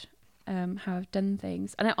changed how I've done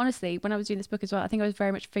things. And I honestly, when I was doing this book as well, I think I was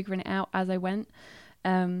very much figuring it out as I went.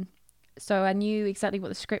 So I knew exactly what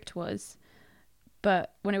the script was,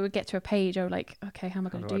 but when it would get to a page, I was like, okay, how am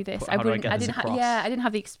I going to do this? How do I get this didn't across? I didn't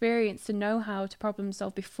have the experience to know how to problem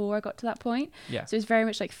solve before I got to that point. Yeah. So it was very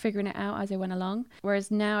much like figuring it out as I went along.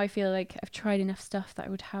 Whereas now I feel like I've tried enough stuff that I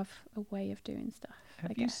would have a way of doing stuff.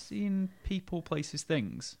 Have I you guess. seen People, Places,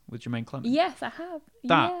 Things with Jermaine Clement? Yes, I have.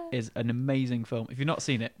 That yeah. is an amazing film. If you've not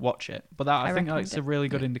seen it, watch it. But that I think recommend that's a it. really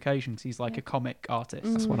good Yeah. indication because he's like Yeah. a comic artist,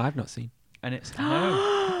 That's one I've not seen. and it's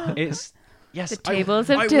no, it's yes. The tables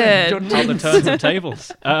have I win. turned. On the turns of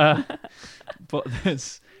tables. But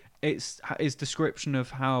it's his description of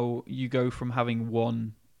how you go from having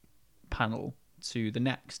one panel to the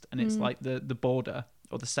next, and it's like the border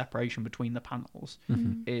or the separation between the panels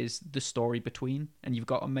is the story between, and you've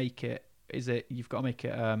got to make it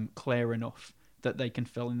clear enough that they can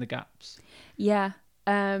fill in the gaps. Yeah.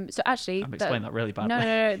 So actually, I'm explaining that really badly.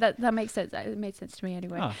 no, that makes sense. It made sense to me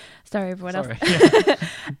anyway. Ah, Sorry, everyone sorry.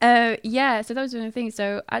 else. Yeah, so that was one of the things.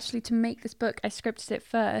 So actually, to make this book, I scripted it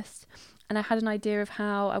first, and I had an idea of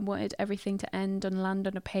how I wanted everything to end and land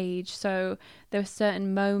on a page. So there were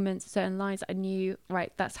certain moments, certain lines that I knew,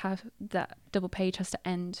 right, that's how that double page has to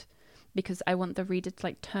end, because I want the reader to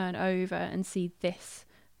like turn over and see this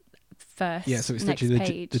first. Yeah, so it's next literally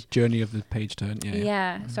page. the journey of the page turn.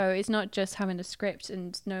 Yeah, so it's not just having a script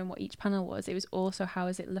and knowing what each panel was. It was also how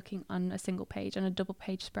is it looking on a single page, on a double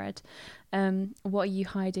page spread. What are you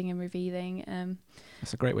hiding and revealing?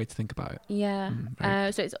 That's a great way to think about it. Yeah.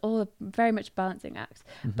 Very So it's all a very much balancing act.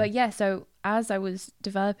 But yeah, so as I was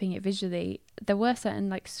developing it visually, there were certain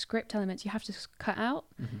like script elements you have to cut out.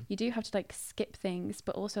 You do have to like skip things,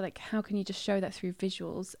 but also like how can you just show that through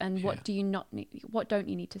visuals, and what do you not need, what don't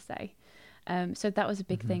you need to say? So that was a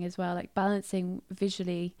big thing as well, like balancing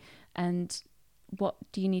visually and what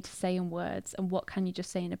do you need to say in words and what can you just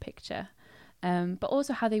say in a picture. But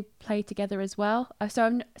also how they play together as well.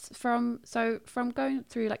 So from going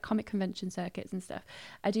through like comic convention circuits and stuff,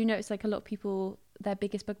 I do notice like a lot of people, their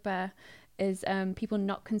biggest bugbear is people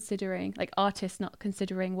not considering, like artists not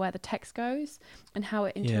considering where the text goes and how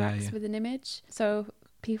it interacts with an image. So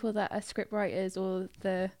people that are script writers or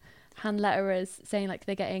the hand letterers saying like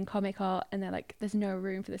they're getting comic art and they're like, there's no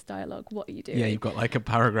room for this dialogue, what are you doing? Yeah, you've got like a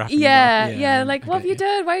paragraph. Yeah, like what have you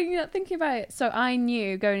done? Why are you not thinking about it? So I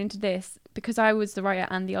knew going into this, because I was the writer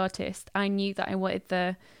and the artist, I knew that I wanted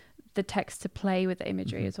the text to play with the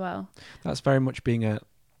imagery as well. That's very much being a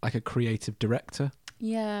creative director.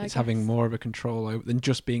 Yeah, It's having more of a control over than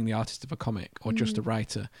just being the artist of a comic or just a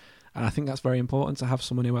writer. And I think that's very important to have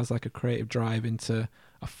someone who has like a creative drive into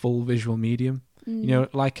a full visual medium. You know,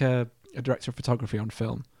 like a director of photography on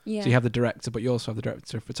film. Yeah. So you have the director, but you also have the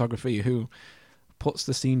director of photography who puts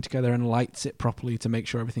the scene together and lights it properly to make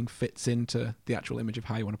sure everything fits into the actual image of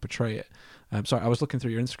how you want to portray it. Sorry, I was looking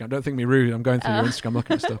through your Instagram. Don't think me rude. I'm going through your Instagram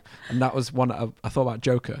looking at stuff. And that was one I thought about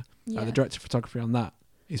Joker. Yeah. The director of photography on that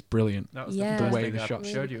is brilliant. That was Yeah. the first The way thing the I shots-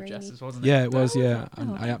 showed you of Really Jess's, great. wasn't it? Yeah, it was, yeah. Oh,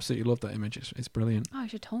 And I okay. absolutely love that image. It's brilliant. Oh, you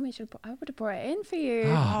should have told me. I would have brought it in for you.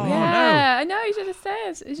 Oh, yeah, I know. You should have said.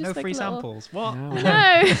 It's just No like free a little... samples. What? No.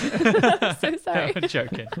 No. So sorry. I'm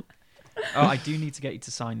joking. Oh, I do need to get you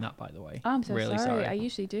to sign that, by the way. Oh, I'm so really sorry. sorry. I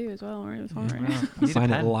usually do as well. I'm really Well, sorry. you need a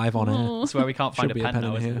Sign it pen. live on air. Oh. That's where we can't find Should a be pen a pen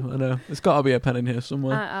now, in isn't here. it? I know. There's got to be a pen in here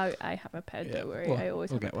somewhere. I have a pen. Yeah, Don't worry. well, I always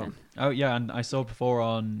we'll have get a pen. one. Oh, yeah, and I saw before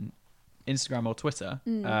on Instagram or Twitter,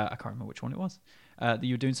 I can't remember which one it was, that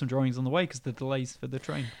you were doing some drawings on the way because the delays for the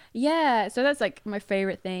train. Yeah, so that's like my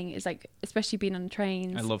favorite thing is like, especially being on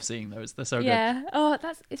trains. I love seeing those. They're so good. Yeah. Oh,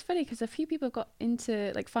 it's funny because a few people got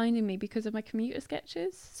into like finding me because of my commuter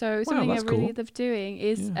sketches. So something I that's really cool. love doing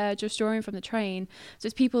is just drawing from the train. So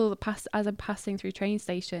it's people that pass as I'm passing through train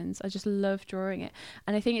stations. I just love drawing it,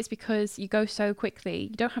 and I think it's because you go so quickly,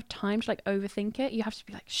 you don't have time to like overthink it. You have to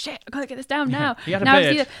be like, shit, I gotta get this down now. He had a now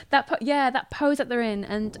beard. it's either that pose that they're in,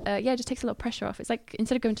 and it just takes a lot of pressure off. It's like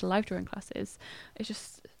instead of going to live drawing classes, it's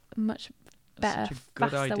just a much better, such a good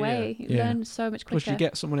faster idea. way. You Yeah. learn so much quicker. Plus, you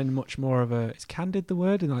get someone in much more of is candid the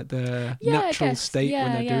word, in like the I natural guess. state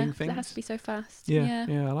when they're doing It things. has to be so fast. Yeah,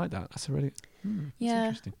 I like that. That's a really that's Yeah.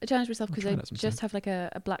 interesting. I challenge myself I'll because try I that sometime. just have like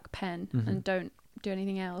a black pen Mhm. and don't do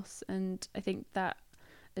anything else, and I think that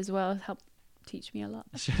as well helped teach me a lot.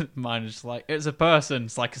 Mine is just like, it's a person.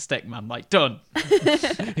 It's like a stick man. Like, done.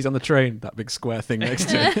 He's on the train, that big square thing next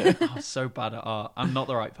to him. I'm so bad at art. I'm not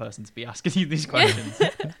the right person to be asking you these questions.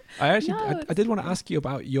 I actually, No, I did want to ask you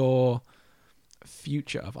about your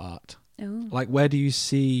future of art. Oh. Like, where do you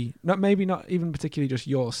see, maybe not even particularly just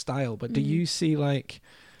your style, but do Mhm. you see like,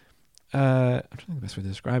 I'm trying to think of the best way to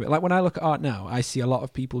describe it. Like when I look at art now, I see a lot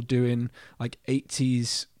of people doing like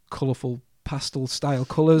 80s colourful pastel style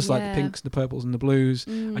colours, like the Yeah. pinks, the purples and the blues,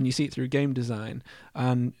 Mm. and you see it through game design.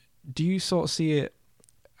 And do you sort of see it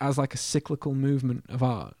as like a cyclical movement of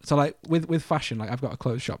art? So like with fashion, like I've got a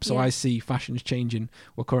clothes shop, so Yeah. I see fashions changing.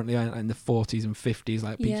 We're currently in the 40s and 50s,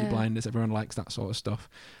 like Peaky Yeah. Blinders, everyone likes that sort of stuff.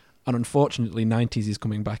 And unfortunately 90s is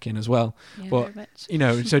coming back in as well. Yeah, but, very much. You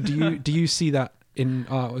know, so do you see that in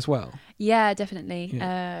art as well? Yeah, definitely.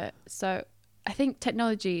 So I think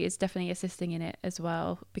technology is definitely assisting in it as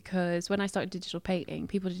well, because when I started digital painting,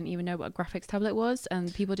 people didn't even know what a graphics tablet was,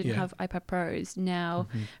 and people didn't Yeah. have iPad Pros. Now,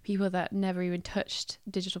 Mhm. people that never even touched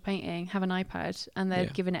digital painting have an iPad, and they're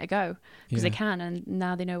Yeah. giving it a go because they Yeah. can, and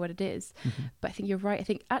now they know what it is. Mhm. But I think you're right. I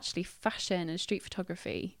think actually fashion and street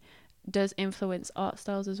photography does influence art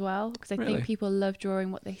styles as well, because I Really? think people love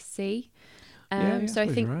drawing what they see. Yeah, So I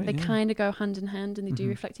suppose think you're right, they yeah. kind of go hand in hand, and they do Mhm.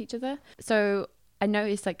 reflect each other. So I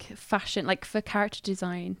noticed like fashion, like for character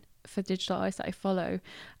design for digital artists that I follow,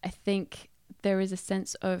 I think there is a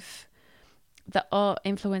sense of the art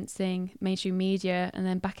influencing mainstream media and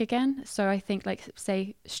then back again. So I think like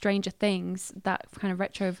say Stranger Things, that kind of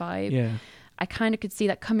retro vibe, Yeah. I kind of could see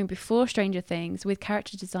that coming before Stranger Things, with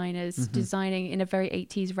character designers Mhm. designing in a very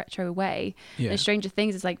 80s retro way. Yeah. And Stranger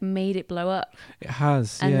Things has like made it blow up, It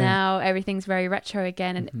has. and yeah. now everything's very retro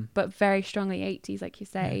again, and Mhm. but very strongly 80s, like you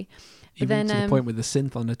say. But Even then to the point with the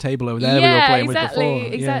synth on the table over there we were yeah, playing exactly, with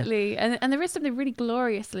before. exactly. And there is something really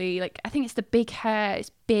gloriously, like I think it's the big hair,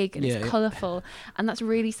 it's big and Yeah, it's yeah. colourful, and that's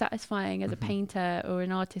really satisfying as a Mhm. painter or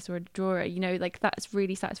an artist or a drawer. You know, like that's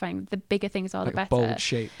really satisfying. The bigger things are, Like the better. bold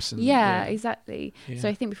shapes. And, Yeah, exactly. Yeah. So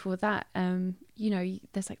I think before that, you know,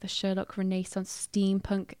 there's like the Sherlock Renaissance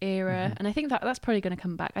steampunk era, Mhm. and I think that's probably going to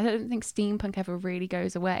come back. I don't think steampunk ever really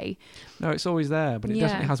goes away. No, it's always there, but it Yeah.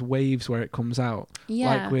 definitely has waves where it comes out.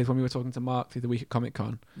 Yeah, Like with when we were talking to Mark through the week at Comic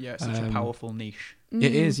Con. Yeah, it's such a Um, powerful niche.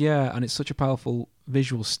 It is, yeah, and it's such a powerful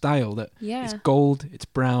visual style that Yeah. it's gold, it's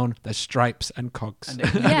brown, there's stripes and cogs. And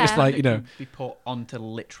And it, Yeah. it's like, it you know, can be put onto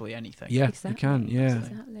literally anything. yeah, Exactly. you can, yeah.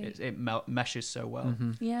 Exactly. It meshes so well.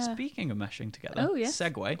 Mhm. Yeah. Speaking of meshing together, Oh, yes.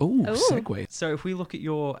 segue. Oh, Oh. segue. So if we look at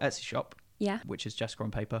your Etsy shop, Yeah. which is Jessica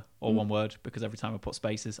on paper, or Mm. one word, because every time I put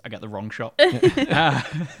spaces, I get the wrong shop.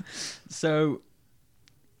 So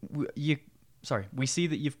we see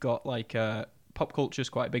that you've got like pop culture is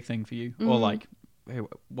quite a big thing for you, or Mhm. like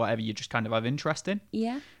whatever you just kind of have interest in.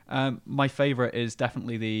 Yeah. My favorite is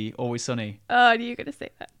definitely the Always Sunny. Oh, you're going to say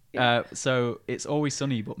that. Yeah. So it's Always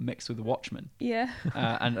Sunny, but mixed with the Watchmen. Yeah.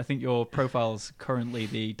 And I think your profile's currently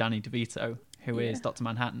the Danny DeVito, who is Yeah. Dr.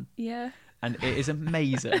 Manhattan. Yeah. And it is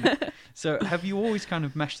amazing. So have you always kind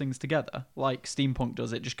of meshed things together like steampunk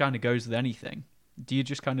does? It just kind of goes with anything. Do you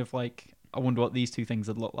just kind of like, I wonder what these two things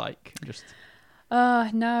would look like? Just Oh,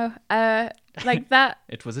 no. Like that.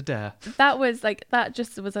 it was a dare. That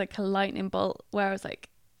just was like a lightning bolt where I was like,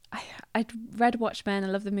 I'd read Watchmen. I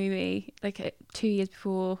love the movie. Like 2 years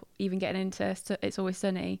before even getting into It's Always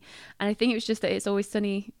Sunny, and I think it was just that It's Always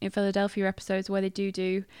Sunny in Philadelphia episodes where they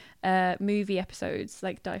do movie episodes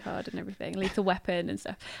like Die Hard and everything, Lethal Weapon and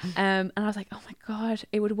stuff. And I was like, oh my god,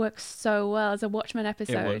 it would work so well as a Watchmen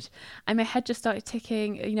episode. And my head just started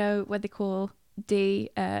ticking. You know, what they call D.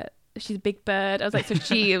 she's a big bird. I was like, so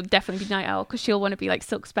she'll definitely be Night Owl because she'll want to be like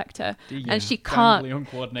Silk Spectre, Yeah. and she can't. Gangly,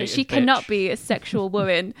 uncoordinated She bitch. cannot be a sexual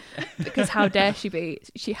woman because how dare she be?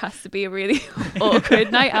 She has to be a really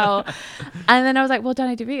awkward Night Owl. And then I was like, well,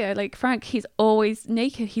 Danny DeVito, like Frank, he's always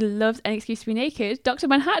naked. He loves any excuse to be naked. Dr.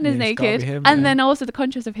 Manhattan is Yeah, it's gotta naked. be him, And yeah. then also the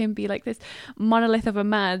contrast of him be like this monolith of a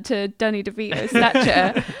man to Danny DeVito's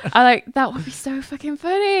stature. I like, that would be so fucking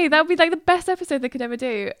funny. That would be like the best episode they could ever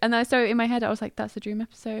do. And then so in my head, I was like, that's the dream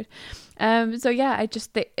episode. So yeah, it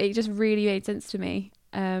just really made sense to me.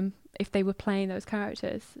 If they were playing those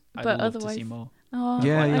characters, I'd but love otherwise, to see more. oh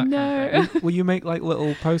Yeah, I yeah. know. Will you make like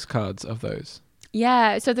little postcards of those?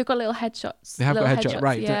 Yeah, so they've got little headshots. They have got little headshots,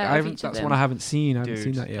 right? Yeah, I of haven't. each of That's one them. I haven't seen. I haven't Dude,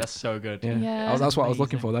 seen that yet. that's so good. Yeah, Yeah. that's what I was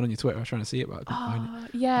looking Amazing. for. Then on your Twitter, I was trying to see it, but I couldn't find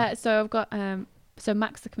it. Oh, yeah. So I've got so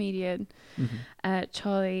Max the comedian, Mhm.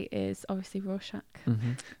 Charlie is obviously Rorschach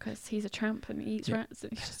Mhm. because he's a tramp and he eats Yeah. rats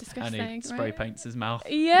and he's just And disgusting. he spray right? paints his mouth.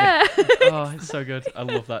 Yeah. Oh, it's so good. I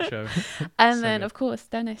love that show. And So then good. of course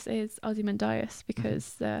Dennis is Ozymandias because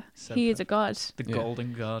So he is a god. The Yeah.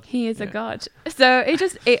 Golden God. He is a Yeah. god. So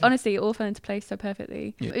it honestly all fell into place so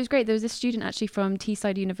perfectly. Yeah. It was great. There was a student actually from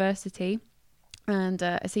Teesside University, and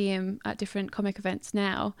I see him at different comic events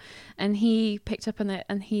now, and he picked up on it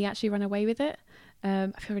and he actually ran away with it.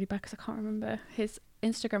 I feel really bad because I can't remember his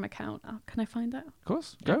Instagram account. Oh, can I find that? Of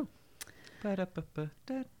course, Yeah. go.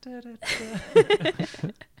 Ba-da-ba-ba-da-da-da-da.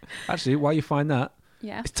 Actually, while you find that,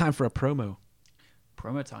 Yeah. it's time for a promo.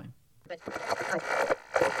 Promo time.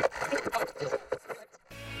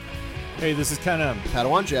 Hey, this is Ken M.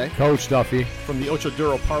 Padawan J. Coach Duffy from the Ocho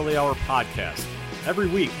Duro Parlay Hour podcast. Every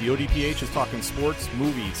week, the ODPH is talking sports,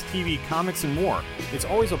 movies, TV, comics, and more. It's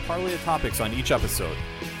always a parlay of topics on each episode.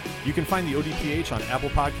 You can find the ODPH on Apple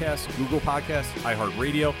Podcasts, Google Podcasts,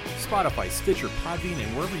 iHeartRadio, Spotify, Stitcher, Podbean,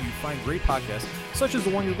 and wherever you find great podcasts, such as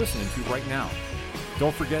the one you're listening to right now.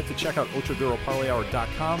 Don't forget to check out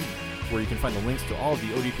OchoDuroParlayHour.com, where you can find the links to all of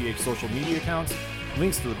the ODPH social media accounts,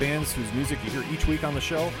 links to the bands whose music you hear each week on the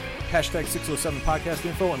show, hashtag 607 podcast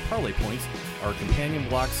info, and parlay points, our companion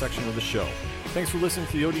blog section of the show. Thanks for listening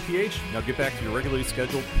to the ODPH. Now get back to your regularly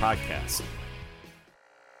scheduled podcast.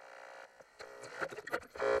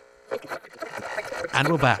 And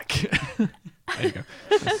we're back. There you go.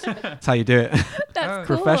 That's how you do it. That's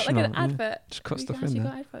cool. Like Professional, an yeah. advert. Just cut You stuff can in actually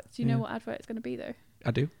there. got adverts. Do you know Yeah. what advert it's going to be though?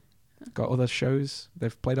 I do. Got other shows.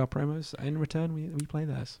 They've played our promos. In return, we play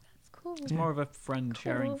theirs. It's cool. It's Yeah. more of a friend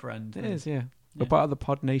sharing Cool. friend. It than- is, yeah. We're Yeah. part of the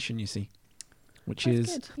Pod Nation, you see, which That's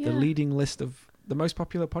is good, the yeah. leading list of the most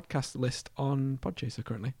popular podcast list on Podchaser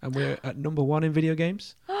currently, and we're at number 1 in video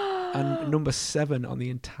games and number 7 on the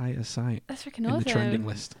entire site That's freaking in awesome. the trending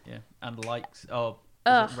list. Yeah. And likes. Oh,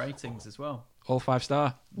 Ugh. is it ratings as well. All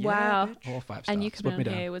 5-star. Wow. Yeah, bitch. All 5 stars. And you Put coming me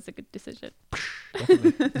on down. here was a good decision.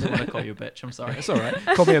 Definitely. I don't want to call you a bitch. I'm sorry. It's all right.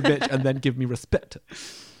 Call me a bitch and then give me respect.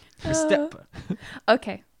 Step.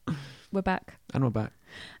 Okay, we're back. And we're back.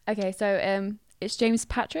 Okay, so it's James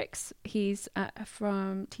Patrick's. He's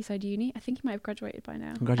from Teesside Uni. I think he might have graduated by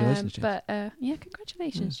now. Congratulations, James. But yeah,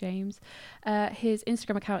 congratulations, James. His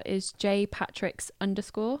Instagram account is jpatricks_,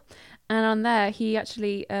 and on there he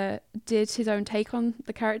actually did his own take on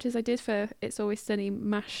the characters I did for It's Always Sunny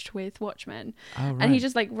mashed with Watchmen, Oh, right. and he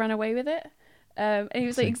just like ran away with it. And he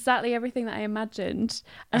was like See. exactly everything that I imagined.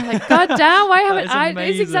 And I'm like, God damn, why haven't is I?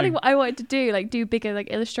 It's exactly amazing. what I wanted to do, like do bigger like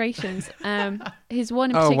illustrations. His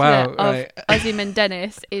one in Oh, particular wow, of right. Ozzy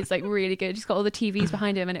Dennis is like really good. He's got all the TVs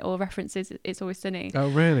behind him, and it all references It's Always Sunny. Oh,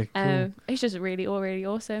 really? Cool. It's just really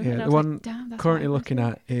awesome. Yeah, And I the was one like, damn, that's Currently what I looking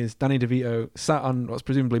wanted. at is Danny DeVito sat on what's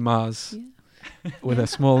presumably Mars Yeah. with a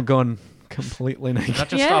small gun, completely naked. That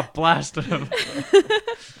just Yeah. start blasting him.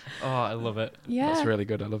 Oh, I love it. Yeah, That's really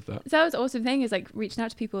good. I love that. So that was the awesome thing is like reaching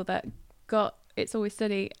out to people that got It's Always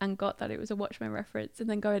Sunny and got that it was a Watchmen reference, and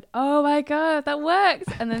then going, oh my god, that works,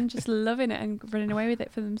 and then just loving it and running away with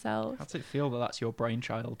it for themselves. How does it feel that that's your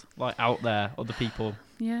brainchild? Like out there, other people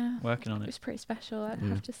Yeah, working on it it. was pretty special, I'd Yeah.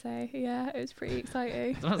 have to say. Yeah, it was pretty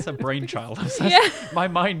exciting. That's a brainchild. I said Yeah, my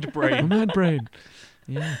mind My brain. mad brain.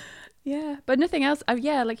 Yeah. yeah, but nothing else.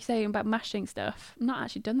 Yeah, like you say about mashing stuff. I've not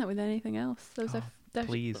actually done that with anything else. There's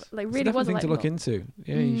Please. like It's really definitely was thing like to look not- into.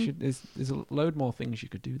 Yeah, Mm. you should. There's a load more things you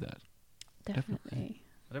could do that. definitely.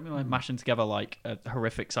 I don't mean like mashing together like a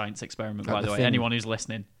horrific science experiment, Like by the the way. Thing. Anyone who's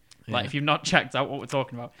listening. Like Yeah. if you've not checked out what we're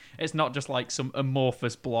talking about, it's not just like some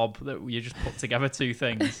amorphous blob that you just put together two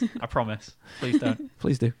things. I promise. Please don't.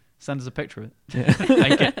 Please do. Send us a picture of it. Yeah.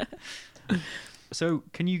 Make it. So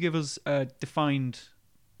can you give us a defined...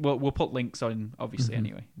 Well, we'll put links on, obviously, Mhm.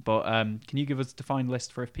 anyway. But can you give us a defined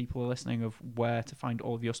list for if people are listening of where to find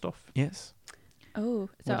all of your stuff? Yes. Oh, so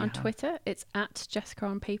What do you on have? Twitter, it's at Jessica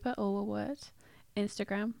on Paper, all one word.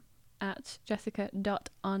 Instagram, at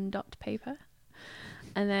jessica.on.paper.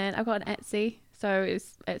 And then I've got an Etsy. So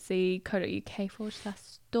it's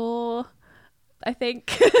etsy.co.uk/store, I think,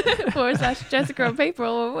 / Jessica on Paper,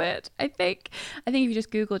 all one word, I think. if you just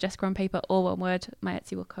Google Jessica on Paper, all one word, my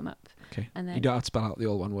Etsy will come up. Okay. And then, you don't have to spell out the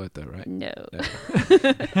all one word though, right? No. No.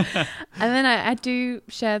 And then I do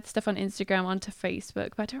share the stuff on Instagram onto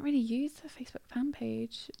Facebook, but I don't really use the Facebook fan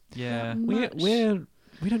page. Yeah. that much.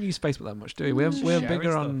 We don't use Facebook that much, do we? We're Sharing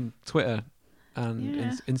bigger stuff. on Twitter and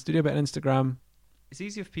Yeah. in Studio Bit and Instagram. It's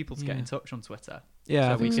easier for people to get in touch on Twitter. Yeah,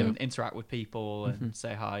 So I we think can so. interact with people and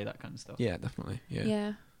say hi, that kind of stuff. Yeah, definitely. Yeah.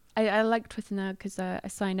 Yeah. I like Twitter now because I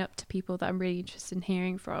sign up to people that I'm really interested in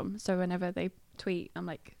hearing from. So whenever they tweet, I'm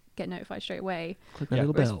like, get notified straight away. Click that Yeah.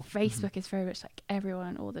 little Whereas bell. Facebook is very much like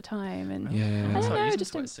everyone all the time. And Yeah. I I don't started know, using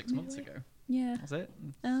just Twitter don't 6 months really- ago. yeah. That's it.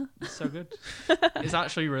 Oh. It's so good. It's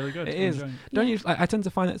actually really good. It I'm is. enjoying Don't Yeah. you? I tend to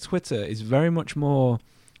find that Twitter is very much more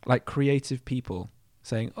like creative people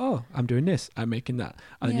saying, "Oh, I'm doing this, I'm making that,"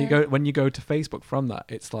 and then Yeah. when you go to Facebook from that,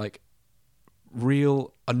 it's like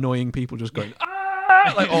real annoying people just going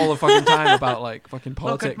like all the fucking time about like fucking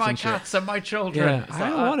politics Look at my and shit. cats and my children. Yeah, It's I like,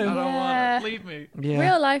 don't want to. I don't Yeah. want to. Leave me. Yeah.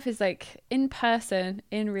 Real life is like in person,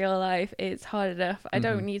 in real life, it's hard enough. I Mhm.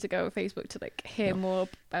 don't need to go on Facebook to like hear more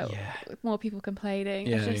about Yeah. more people complaining.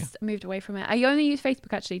 Yeah, I just moved away from it. I only use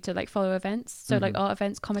Facebook actually to like follow events. So like art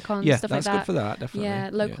events, Comic Cons, Yeah, stuff that's like good that. for that, definitely. Yeah,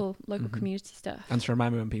 local Mhm. community stuff. And to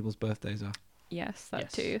remind me when people's birthdays are. Yes, that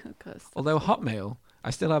Yes. too. Of course. Although Hotmail,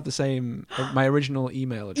 I still have the same my original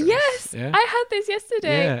email address. Yes, Yeah. I had this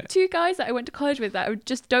yesterday. Yeah. 2 guys that I went to college with that I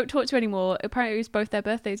just don't talk to anymore. Apparently, it was both their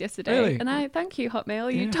birthdays yesterday, Really? and I thank you,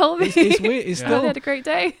 Hotmail. You Yeah. told me. It's weird. It's Yeah. I hope still they had a great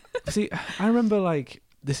day. see. I remember like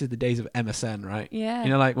this is the days of MSN, right? Yeah. You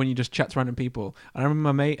know, like when you just chat to random people. And I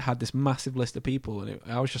remember my mate had this massive list of people, and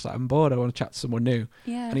I was just like, I'm bored. I want to chat to someone new.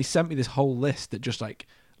 Yeah. And he sent me this whole list that just like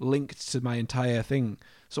linked to my entire thing.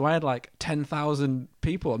 So I had like 10,000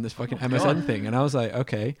 people on this fucking MSN God. thing, and I was like,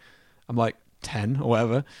 okay, I'm like 10 or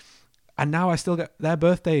whatever. And now I still get their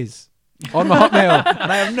birthdays on my Hotmail,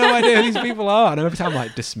 and I have no idea who these people are. And every time I'm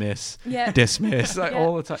like dismiss, Yeah. dismiss, like Yeah.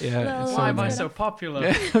 all the time. Yeah, Little it's so Why am I annoying. so popular? Yeah,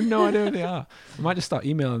 I have no idea who they are. I might just start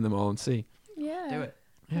emailing them all and see. Yeah. Do it.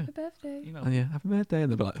 Happy birthday. Email. And yeah, happy birthday, and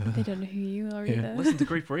they'll be like, They "Ugh." don't know who you are Yeah. either. Listen to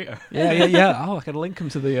Grief Burrito. yeah. Oh, I can link them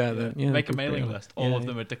to the yeah, Make a the mailing group. list. All Yeah, of yeah.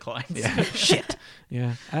 them are declined. Yeah, shit.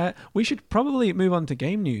 Yeah. We should probably move on to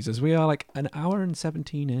game news as we are like an hour and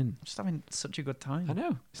 17 in. Just having such a good time. I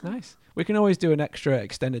know. It's nice. We can always do an extra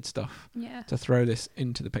extended stuff Yeah. to throw this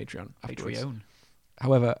into the Patreon afterwards. Patreon.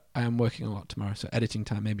 However, I am working a lot tomorrow, so editing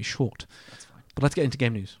time may be short. That's fine. But let's get into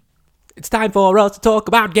game news. It's time for us to talk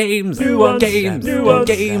about games. New ones, games. new ones,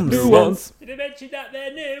 games. new ones. Did I mention that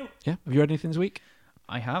they're new? Yeah. Have you read anything this week?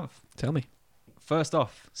 I have. Tell me. First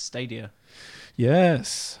off, Stadia.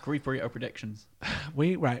 Yes. Grief Burrito predictions.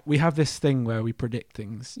 We have this thing where we predict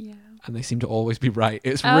things Yeah. and they seem to always be right.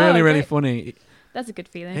 It's Oh, really, really great. funny. That's a good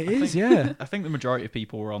feeling. It is, yeah. I think the majority of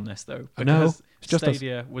people were on this though. I know. Because It's just us.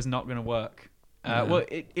 Stadia was not going to work. Yeah. Well,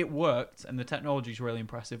 it worked, and the technology is really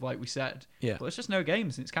impressive, like we said. Yeah. But it's just no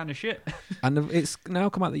games, and it's kind of shit. And it's now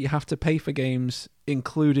come out that you have to pay for games,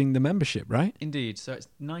 including the membership, right? Indeed. So it's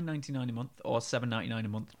 $9.99 a month or $7.99 a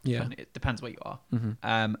month. Yeah. It depends where you are.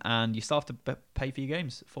 Mm-hmm. And you still have to pay for your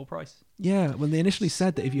games full price. Yeah, when they initially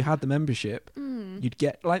said that if you had the membership, Mm. you'd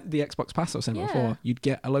get, like the Xbox Pass I was saying Yeah. before, you'd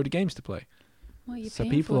get a load of games to play. What are you So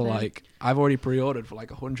paying people for are then? like, I've already pre-ordered for like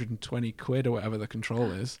 120 quid or whatever the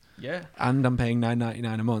control is, Yeah. and I'm paying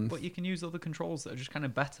 $9.99 a month. But you can use other controls that are just kind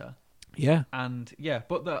of better. Yeah, And yeah,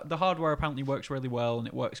 but the hardware apparently works really well, and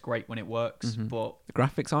it works great when it works. Mhm. But the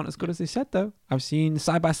graphics aren't as good as they said though. I've seen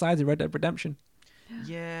side-by-sides of Red Dead Redemption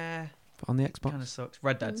yeah, on the Xbox. kind of sucks.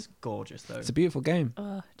 Red Dead's gorgeous though. It's a beautiful game.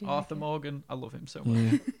 Oh, dear. Arthur Morgan, I love him so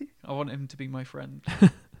much. Yeah. I want him to be my friend.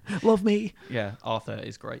 Love me. Yeah, Arthur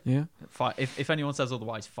is great. Yeah. Fight if anyone says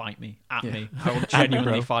otherwise, fight me at Yeah. me. I will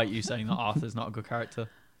genuinely bro. fight you saying that Arthur's not a good character.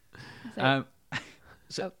 So-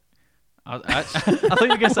 So Oh. I thought you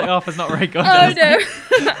were gonna say Arthur's not very good. Oh no!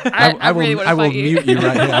 I really want to I will fight you. mute you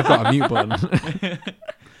right here. I've got a mute button.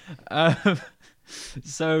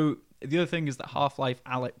 So the other thing is that Half-Life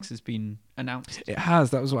Alyx has been announced. It has.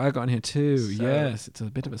 That was what I got in here too. So- Yes, it's a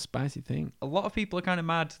bit of a spicy thing. A lot of people are kind of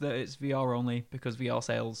mad that it's VR only because VR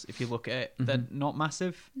sales, if you look at it, they're not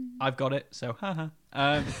massive. I've got it, so haha.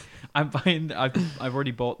 I'm buying. I've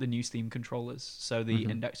already bought the new Steam controllers, so the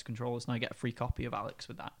Index controllers, and I get a free copy of Alyx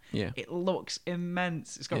with that. Yeah. It looks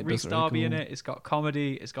immense. It's got It Reese does look really Darby in cool. it. It's got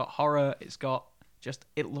comedy. It's got horror. It's got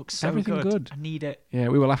it looks so Everything good. I need it. Yeah,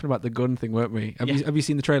 we were laughing about the gun thing, weren't we? Have you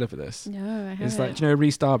seen the trailer for this? No, I haven't. It's like, do you know who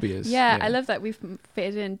Rhys Darby is? Yeah, I love that we've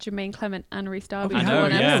fitted in Jermaine Clement and Rhys Darby I for know,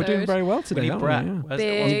 one yeah. We're episode. doing very well today, We need aren't Brett. we? Yeah.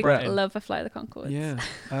 Where's Big Brett in? love for Fly the Conchords. Yeah,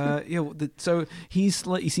 so he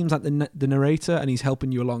seems like the narrator, and he's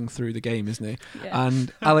helping you along through the game, isn't he? Yeah.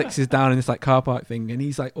 And Alex is down in this like car park thing, and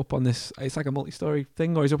he's like up on this. It's like a multi-story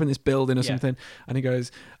thing, or he's up in this building or Yeah. something. And he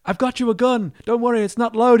goes, "I've got you a gun. Don't worry, it's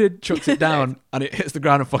not loaded." Chucks it down, and it hits the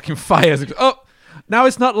ground and fucking fires. He goes, "Oh, now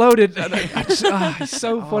it's not loaded." And he's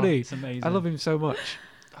so funny. It's amazing. I love him so much.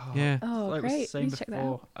 Oh, Yeah. Oh, like we were great. saying Need to check that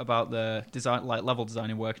before out. about the design, like level design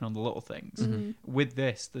and working on the little things. Mhm. With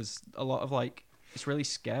this, there's a lot of like, it's really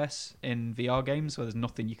scarce in VR games where there's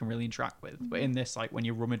nothing you can really interact with. But in this, like when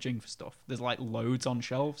you're rummaging for stuff, there's like loads on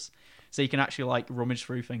shelves, so you can actually like rummage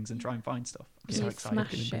through things and try and find stuff. I'm Can so you excited.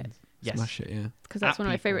 smash shit? Yes. Smash it, yeah. Because that's At one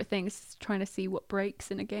of my people. favorite things, is trying to see what breaks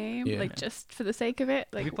in a game, Yeah. like just for the sake of it.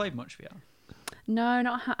 Have Like, you played much VR? no,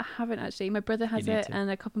 I haven't actually. My brother has need it, to. and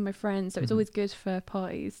a couple of my friends. So it's Mhm. always good for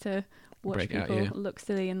parties to watch Break out, people yeah. look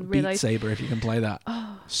silly and Beat realize, Saber, if you can play that.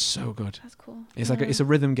 oh, So good. that's cool. It's like Yeah. it's a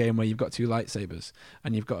rhythm game where you've got two lightsabers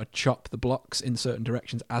and you've got to chop the blocks in certain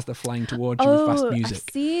directions as they're flying towards you with fast I've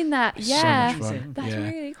music. seen that. It's Yeah, so much fun. Amazing. that's yeah.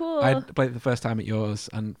 really cool. I played it the first time at yours,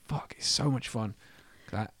 and fuck, it's so much fun.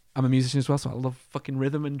 I'm a musician as well, so I love fucking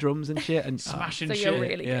rhythm and drums and shit. And Smashing So shit. you're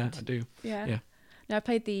really yeah, good. I do. Yeah. Yeah. No, I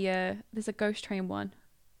played the there's a Ghost Train one.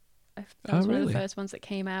 That Oh, was one of really? the first ones that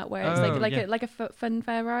came out, where it's Oh, like yeah. a fun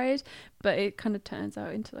fair ride, but it kind of turns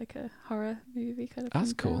out into like a horror movie kind of. That's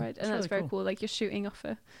fun fair cool. ride. That's and that's really very cool. cool. Like you're shooting off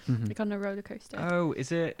Mhm. like on a roller coaster. Oh,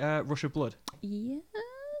 is it Rush of Blood? Yes,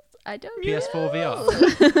 I don't. PS4 know.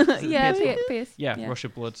 VR? Yeah, PS4? PS. Yeah, Rush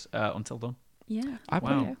of Blood Until Dawn. Yeah. I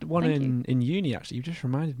Wow. played one Thank you. in uni, actually. You just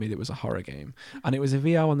reminded me that it was a horror game. And it was a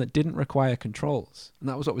VR one that didn't require controls. And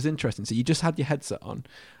that was what was interesting. So you just had your headset on,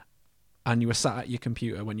 and you were sat at your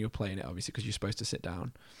computer when you were playing it, obviously, because you're supposed to sit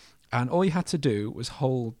down. And all you had to do was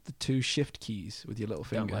hold the two shift keys with your little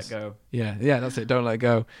Don't fingers. let go. Yeah, that's it. Don't let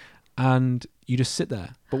go. And you just sit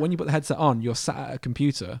there. But when you put the headset on, you're sat at a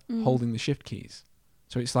computer Mm. holding the shift keys.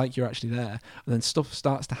 So it's like you're actually there. And then stuff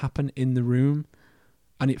starts to happen in the room.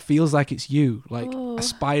 And it feels like it's you. Like Oh. a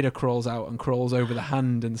spider crawls out and crawls over the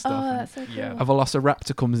hand and stuff. Oh, and that's so cool. Yeah. a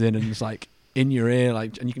velociraptor comes in and is like in your ear,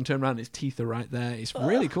 like, and you can turn around and its teeth are right there. It's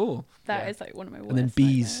really cool. That Yeah. is like one of my worst. And then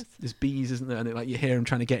bees. nightmares. There's bees, isn't there? And like you hear them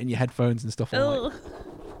trying to get in your headphones and stuff. And I'm like, Ugh.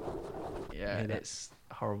 Yeah, Yeah, that- it's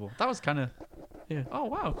horrible. That was kind of. Yeah. Oh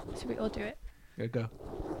wow. Should we all do it? go.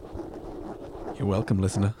 You're welcome,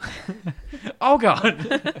 listener. Oh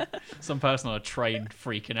god. Some person on a train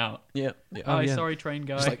freaking out. Yeah. Oh, sorry, train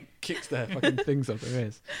guy. Just like kicks their fucking things off their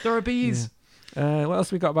ears. there are bees. What else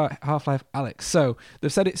have we got about Half-Life Alex? So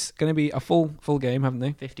they've said it's going to be a full game, haven't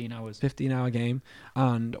they? 15 hours. 15-hour game.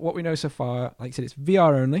 And what we know so far, like I said, it's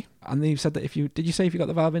VR only. And they've said that if you got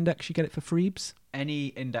the Valve Index, you get it for freebs. Any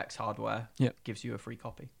Index hardware Yep. gives you a free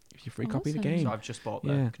copy. If you free copy the Awesome. game. So I've just bought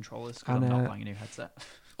the Yeah. controllers because And, I'm not uh, buying a new headset.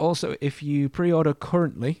 Also, if you pre-order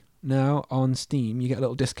currently now on Steam, you get a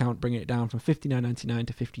little discount bringing it down from $59.99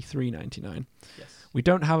 to $53.99. Yes. We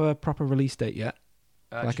don't have a proper release date yet,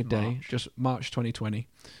 like a just day, March. just March 2020.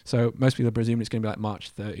 So most people are presuming it's going to be like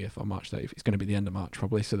March 30th or March 30th. It's going to be the end of March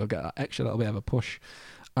probably, so they'll get that extra little bit of a push.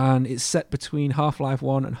 And it's set between Half-Life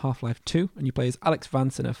 1 and Half-Life 2, and you play as Alex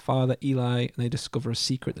Vance and her father Eli, and they discover a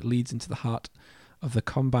secret that leads into the heart of the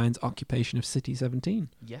Combine's occupation of City 17.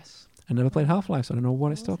 Yes. I never played Half-Life, so I don't know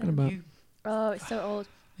what it's talking Awesome. about. You, Oh, it's so old.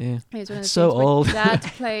 Yeah. It was one of the So things old. my dad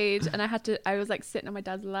played, and I was like sitting on my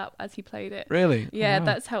dad's lap as he played it. Really? Yeah, Wow.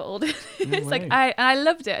 that's how old it is. No Like way. I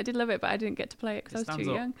loved it. I did love it, but I didn't get to play it because I was stands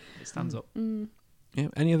too up. young. it stands up. Mm. Yeah.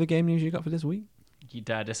 Any other game news you got for this week? You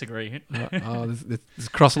dare disagree? There's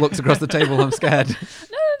cross looks across the table. I'm scared.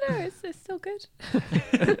 No, it's still good.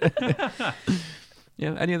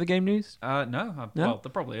 Yeah. Any other game news? No. No? Well,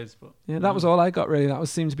 there probably is, but Yeah, that was all I got really. That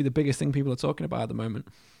seems to be the biggest thing people are talking about at the moment.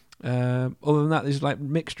 Other than that, there's like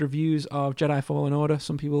mixed reviews of Jedi Fallen Order.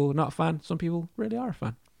 Some people are not a fan. Some people really are a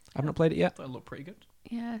fan. I've not played it yet. that looked pretty good.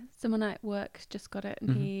 Yeah, someone at work just got it, and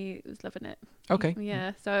Mhm. he was loving it. Okay.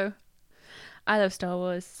 Yeah, so I love Star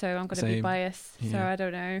Wars, so I'm gonna be Same. biased. So Yeah. I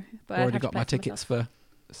don't know, but I'd Already have to got play my it for tickets myself.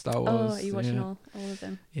 for Star Wars. Oh, are you watching yeah. all of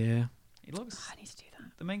them? Yeah. It looks. Oh, I need to do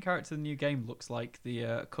that. The main character of the new game looks like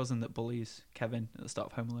the cousin that bullies Kevin at the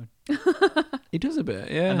start of Home Alone, He does a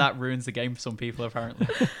bit. Yeah. and that ruins the game for some people apparently.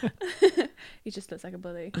 He just looks like a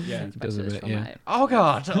bully. Yeah, It's he does a better bit, from yeah. that. Oh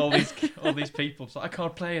god, all these people. So I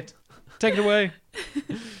can't play it. Take it away.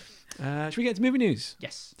 Should we get to movie news?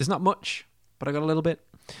 Yes. There's not much, but I got a little bit.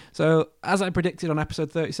 So, as I predicted on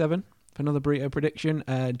episode 37, for another burrito prediction,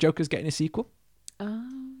 Joker's getting a sequel. Oh.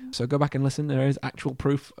 So go back and listen. There is actual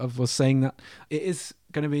proof of us saying that. It is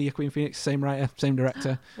going to be Joaquin Phoenix, same writer, same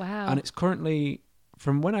director. Wow. And it's currently,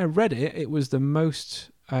 from when I read it, it was the most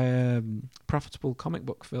profitable comic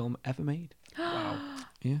book film ever made. Wow.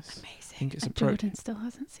 Yes. Amazing. I think it's And approach. Jordan still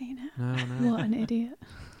hasn't seen it. No. What an idiot.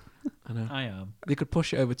 I know. I am. They could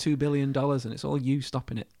push it over $2 billion and it's all you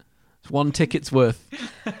stopping it. It's one ticket's worth.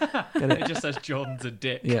 Get It it? just says Jordan's a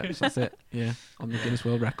dick. Yeah, that's it. Yeah, on the Guinness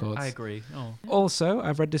World Records. I agree. Oh. Also,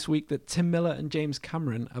 I've read this week that Tim Miller and James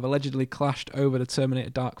Cameron have allegedly clashed over the Terminator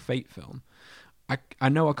Dark Fate film. I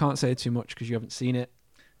know I can't say too much because you haven't seen it.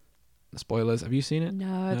 The spoilers. Have you seen it?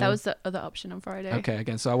 No, that was the other option on Friday. Okay,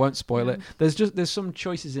 again, so I won't spoil it. There's some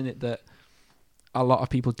choices in it that a lot of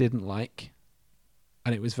people didn't like,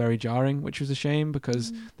 and it was very jarring, which was a shame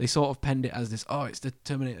because they sort of penned it as this, it's the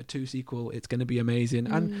Terminator 2 sequel, it's going to be amazing.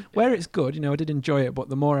 And where it's good, I did enjoy it, but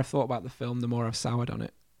the more I've thought about the film, the more I've soured on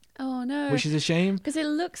it, Oh no. which is a shame. Because it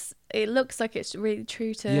looks like it's really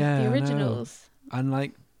true to Yeah, I the know. originals.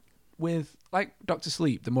 And with Dr.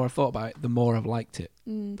 Sleep, the more I've thought about it, the more I've liked it.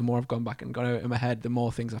 The more I've gone back and gone out in my head, the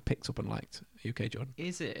more things I've picked up and liked. Are you okay, Jordan?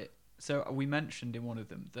 Is it? So we mentioned in one of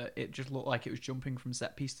them that it just looked like it was jumping from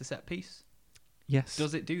set piece to set piece. Yes.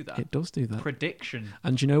 Does it do that? It does do that. Prediction.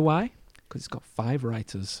 And do you know why? Because it's got 5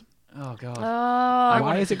 writers. Oh god. Oh, Why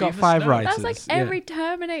want has it it to be got the 5 snow. writers? that's like every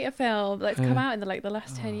Terminator film that's come out in the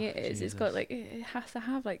last 10 Oh, years. It's got it has to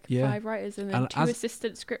have Yeah. 5 writers and then And 2 as-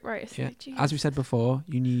 assistant script writers. Yeah. Like, As we said before,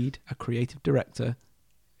 you need a creative director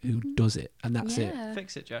who does it, and that's it. Yeah.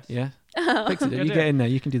 Fix it, Jess. Yeah. Oh. Fix it. Go You do get it. in there.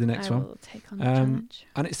 You can do the next I one. will take on the challenge.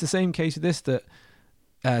 And it's the same case with this, that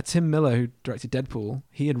Tim Miller, who directed Deadpool,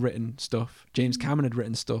 he had written stuff. James Cameron had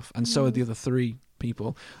written stuff, and so had the other 3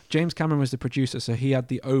 people. James Cameron was the producer, so he had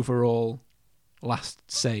the overall last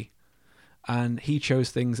say. And he chose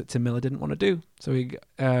things that Tim Miller didn't want to do. So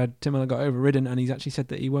Tim Miller got overridden, and he's actually said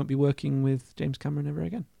that he won't be working with James Cameron ever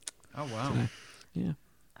again. Oh wow. So, yeah.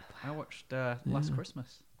 I watched Last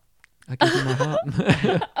Christmas. I give you my heart.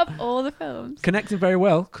 Of all the films. Connecting very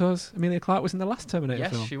well, because Emilia Clarke was in the last Terminator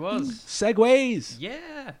Yes, film. she was. Segways!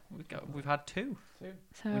 Yeah, we've had 2.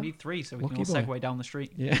 So We need 3 so we Lucky can all boy. segue down the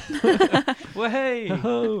street. Yeah. Well, hey,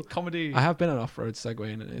 Oh. comedy. I have been on off-road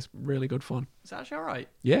Segway, and it's really good fun. Is that actually all right?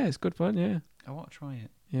 Yeah, it's good fun, yeah. I want to try it.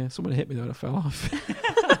 Yeah, someone hit me though and I fell off.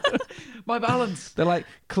 My balance. They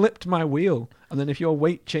clipped my wheel, and then if your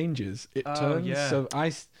weight changes, it Oh, turns. yeah. So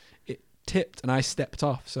it tipped, and I stepped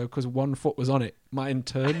off. So because one foot was on it, mine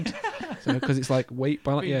turned. So because it's weight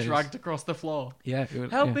balance. Being Yeah, dragged across the floor. yeah, it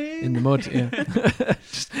was, Help yeah, me! in the mud. Yeah,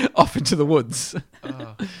 just off into the woods.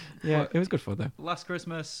 Oh. Yeah, Well, it was good fun though. Last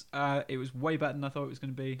Christmas, it was way better than I thought it was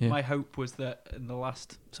going to be. Yeah. My hope was that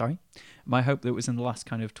my hope that it was in the last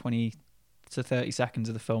kind of 20 to 30 seconds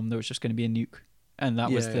of the film there was just going to be a nuke, and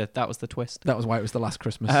that was Yeah. the twist. That was why it was the last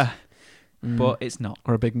Christmas. But it's not.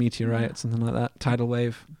 or a big meteorite, something like that, tidal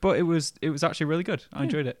wave. But it was actually really good. I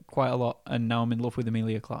enjoyed it quite a lot, and now I'm in love with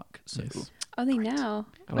Emilia Clarke. So Yes. only now.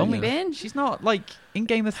 Oh, Where have yeah. you been? she's not in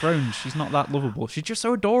Game of Thrones. She's not that lovable. She's just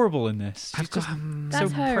so adorable in this. She's I've got, just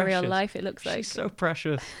That's so her in real precious. life, it looks like. She's so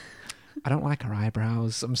precious. I don't like her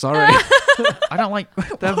eyebrows. I'm sorry. I don't like.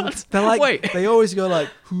 They're Wait. they always go and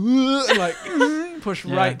push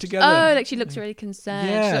Yeah. right together. Oh, like she looks really concerned.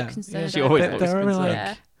 Yeah, She yeah, looks concerned. she always about looks it. they're very concerned.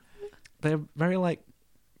 Yeah. they're very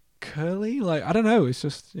curly. I don't know. It's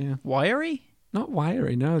just Wiry? not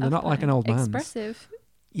wiry. No, they're Oh, not like fine. an old man's. Expressive.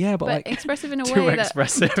 Yeah, But expressive in a Too way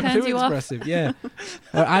expressive. that turns too you off. expressive. Yeah,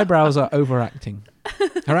 her eyebrows are overacting.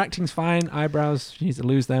 Her acting's fine. Eyebrows, she needs to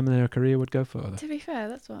lose them, and her career would go further. To be fair,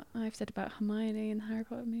 that's what I've said about Hermione in the Harry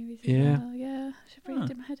Potter movies. as Yeah. well. Yeah. Should really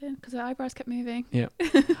dip my head in because her eyebrows kept moving.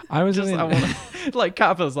 I was Just in- I want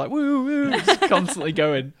Caterpillar's woo woo, just constantly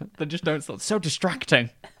going. They just don't stop. So distracting.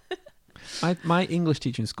 my English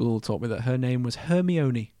teacher in school taught me that her name was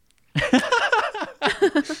Hermione.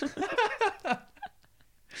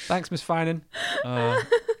 Thanks, Miss Finan.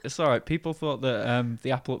 It's all right. People thought that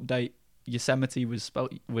the Apple update Yosemite was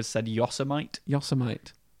said Yosemite.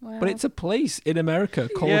 Yosemite. Wow. But it's a place in America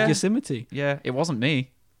called Yeah. Yosemite. Yeah, it wasn't me.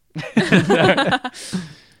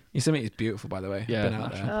 Yosemite is beautiful, by the way. Yeah, I've been out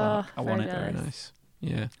national there. park. I want very it. Very nice. nice.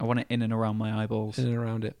 Yeah, I want it in and around my eyeballs. in and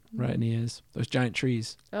around it, right in the ears. Those giant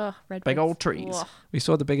trees. Oh, red Big beds. old trees. Whoa. We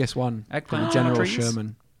saw the biggest one. Eggplant General trees.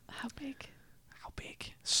 Sherman. How big? How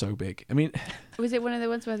big? So big. I mean, Was it one of the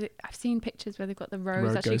ones where I've seen pictures where they've got the rows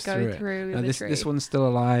road actually goes go through it. through no, the this tree? this one's still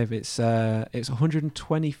alive. It's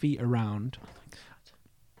 120 feet around.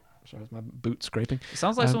 Sorry, is my boot scraping? It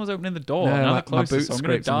sounds like Um, someone's opening the door. no, now my they're closest, boot so I'm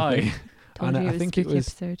going to scraped on the die. thing. Told And you I it was think a it spooky was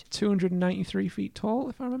episode. 293 feet tall,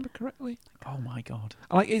 if I remember correctly. Oh my god.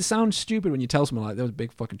 Like, it sounds stupid when you tell someone like those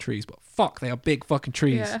big fucking trees, but fuck, they are big fucking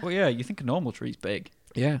trees. Yeah. Well, yeah, you think a normal tree's big.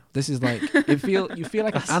 Yeah, this is like you feel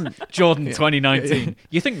like an ant. Jordan Yeah. 2019.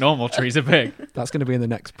 You think normal trees are big? That's going to be in the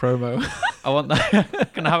next promo. I want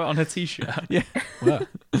that. Can I have it on a t-shirt? Well,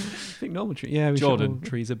 I think normal tree. Yeah, we Jordan, should,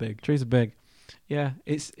 trees are big. trees are big. Yeah,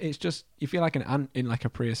 it's just you feel like an ant in like a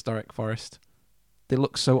prehistoric forest. They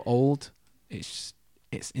look so old. It's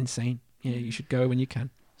insane. Yeah, you should go when you can.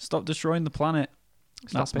 Stop destroying the planet.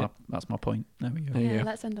 Stop it. That's my point. There we go. There you Yeah, go.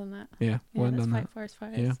 let's end on that. Yeah, Yeah, well let's done fight that. forest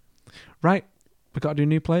fires. Yeah. Right, we got to do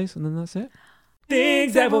new plays, and then that's it.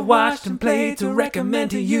 Things that were watched and played to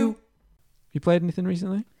recommend to you. You played anything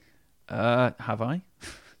recently? Have I?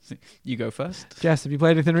 You go first. Jess, have you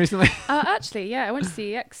played anything recently? Actually, yeah, I went to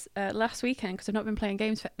CEX last weekend because I've not been playing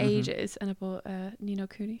games for ages, and I bought Ni no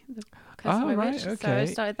Kuni, the Curse of Oh, My right, Witch. So I okay.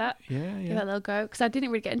 started that. Yeah, Give that a little go because I didn't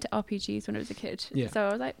really get into RPGs when I was a kid. Yeah. So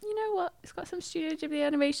I was like, you know what? It's got some Studio Ghibli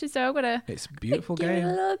animation, so I'm gonna It's a beautiful give it a game.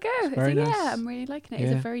 little go. It's very so nice. yeah, I'm really liking it.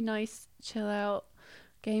 It's Yeah. a very nice, chill out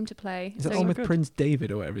game to play. Is it so on you- with good. Prince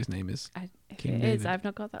David or whatever his name is? if King it is, David? I've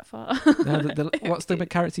not got that far. No, what's the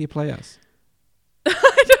character you play as?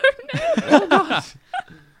 I don't know. Oh, God.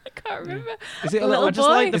 I can't remember. Is it a A little? little just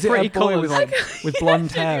like boy. the Is it pretty a boy with colours. like with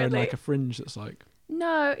blonde hair and genuinely. like a fringe that's like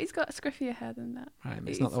No, he's got scruffier hair than that. right?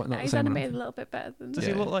 It's He's, not the he's same. animated a one. little bit better than Does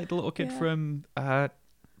that. he look like the little kid Yeah. from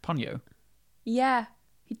Ponyo? Yeah,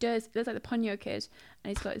 he does. He looks like the Ponyo kid,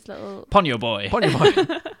 and he's got his little. Ponyo boy. Ponyo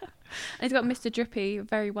boy. And he's got Mr. Drippy, a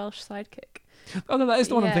very Welsh sidekick. Oh no, that is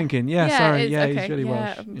the one I'm Yeah. thinking. Yeah, it sorry. is. Yeah, Okay. he's really yeah,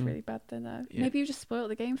 Welsh. I'm Yeah. really bad then. Yeah. Maybe you just spoiled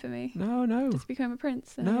the game for me. No. Just become a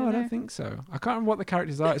prince. No, I don't think so. I can't remember what the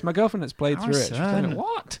characters are. It's my girlfriend that's played through it. She's Harrison. like,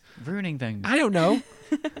 what? Ruining things. I don't know.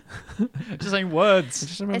 Just saying I words.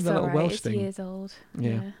 just remember It's the all little right. Welsh It's thing. years old.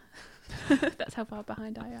 Yeah. That's how far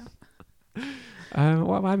behind I am.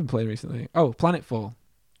 What have I been playing recently? Oh, Planetfall.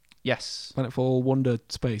 Yes. Planetfall Wonder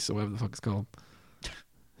Space or whatever the fuck it's called.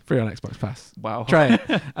 Free on Xbox Pass. Wow. Try it.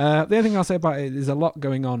 The only thing I'll say about it is a lot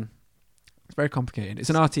going on. It's very complicated. It's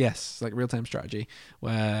an RTS, like real-time strategy,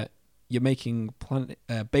 where you're making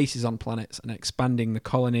bases on planets and expanding the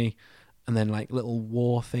colony, and then like little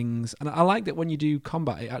war things. And I like that when you do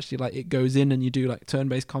combat, it actually like it goes in and you do like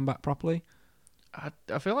turn-based combat properly.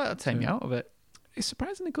 I feel like that'd take me out of it. It's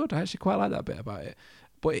surprisingly good. I actually quite like that bit about it.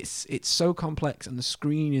 But it's so complex and the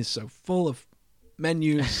screen is so full of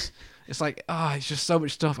menus. It's like, it's just so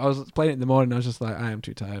much stuff. I was playing it in the morning and I was just like, I am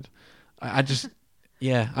too tired. I just,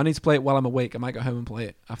 I need to play it while I'm awake. I might go home and play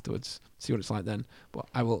it afterwards, see what it's like then. But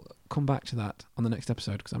I will come back to that on the next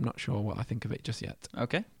episode because I'm not sure what I think of it just yet.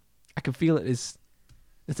 Okay. I can feel it is...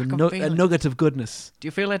 It's a, I can feel a it. nugget of goodness. Do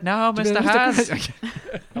you feel it now, Do you Mr. feel it, Has?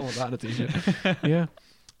 I want that in a t-shirt. Yeah.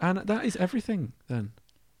 And that is everything then.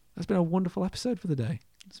 That's been a wonderful episode for the day.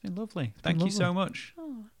 It's been lovely. been Thank you lovely. so much.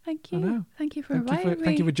 Oh, thank I you. know. Thank you for inviting me.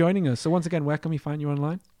 Thank you for joining us. So once again, where can we find you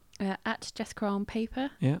online? At Jessica on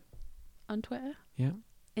Paper. Yeah. On Twitter. Yeah.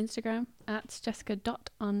 Instagram at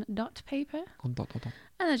Jessica.on.paper. On ...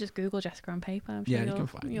 And then just Google Jessica on Paper. I'm sure Yeah, you can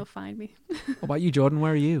find me. you'll find me. What about you, Jordan?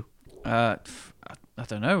 Where are you? I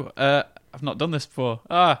don't know. I've not done this before.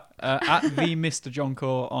 At the Mr.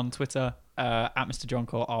 Johncore on Twitter. At Mr.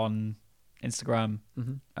 Johncore on Instagram.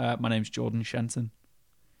 Mm-hmm. My name's Jordan Shenton.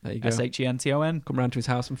 There you go. Shenton. Come round to his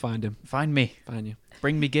house and find him. Find me. Find you.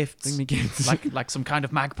 Bring me gifts. Bring me gifts. like some kind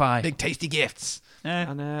of magpie. big tasty gifts. Eh.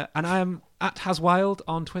 And I am at Haswild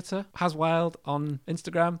on Twitter, Haswild on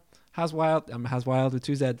Instagram, Haswild. I'm Haswild with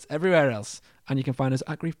 2 Z's everywhere else. And you can find us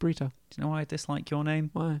at Grief Burrito. Do you know why I dislike your name?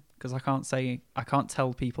 Why? Because I can't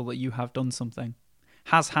tell people that you have done something.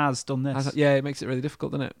 Has done this. Yeah, it makes it really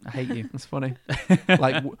difficult, doesn't it? I hate you. It's funny.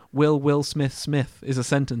 Like Will Smith is a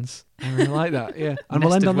sentence. I really like that. Yeah, and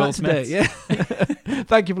we'll end Nested on Will that today. Smiths. Yeah.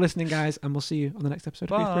 Thank you for listening, guys, and we'll see you on the next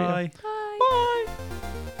episode of Grief Burrito. Bye.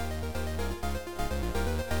 Bye.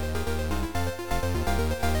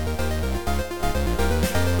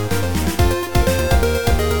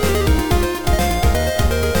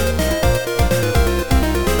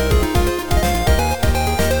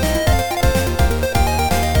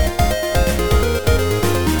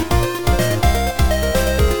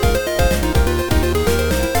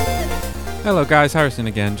 Hello guys, Harrison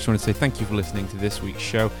again. Just want to say thank you for listening to this week's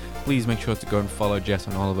show. Please make sure to go and follow Jess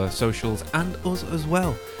on all of her socials and us as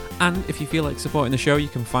well. And if you feel like supporting the show, you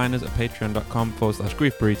can find us at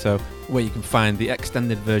patreon.com/griefburrito, where you can find the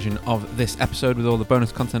extended version of this episode with all the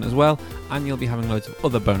bonus content as well, and you'll be having loads of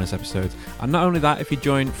other bonus episodes. And not only that, if you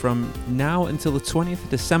join from now until the 20th of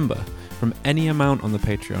December, from any amount on the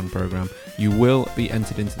Patreon program, you will be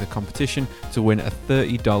entered into the competition to win a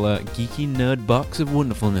 $30 Geeky Nerd Box of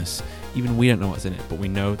Wonderfulness. Even we don't know what's in it, but we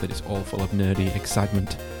know that it's all full of nerdy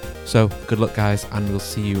excitement. So, good luck guys, and we'll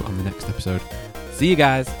see you on the next episode. See you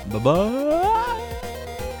guys. Bye-bye.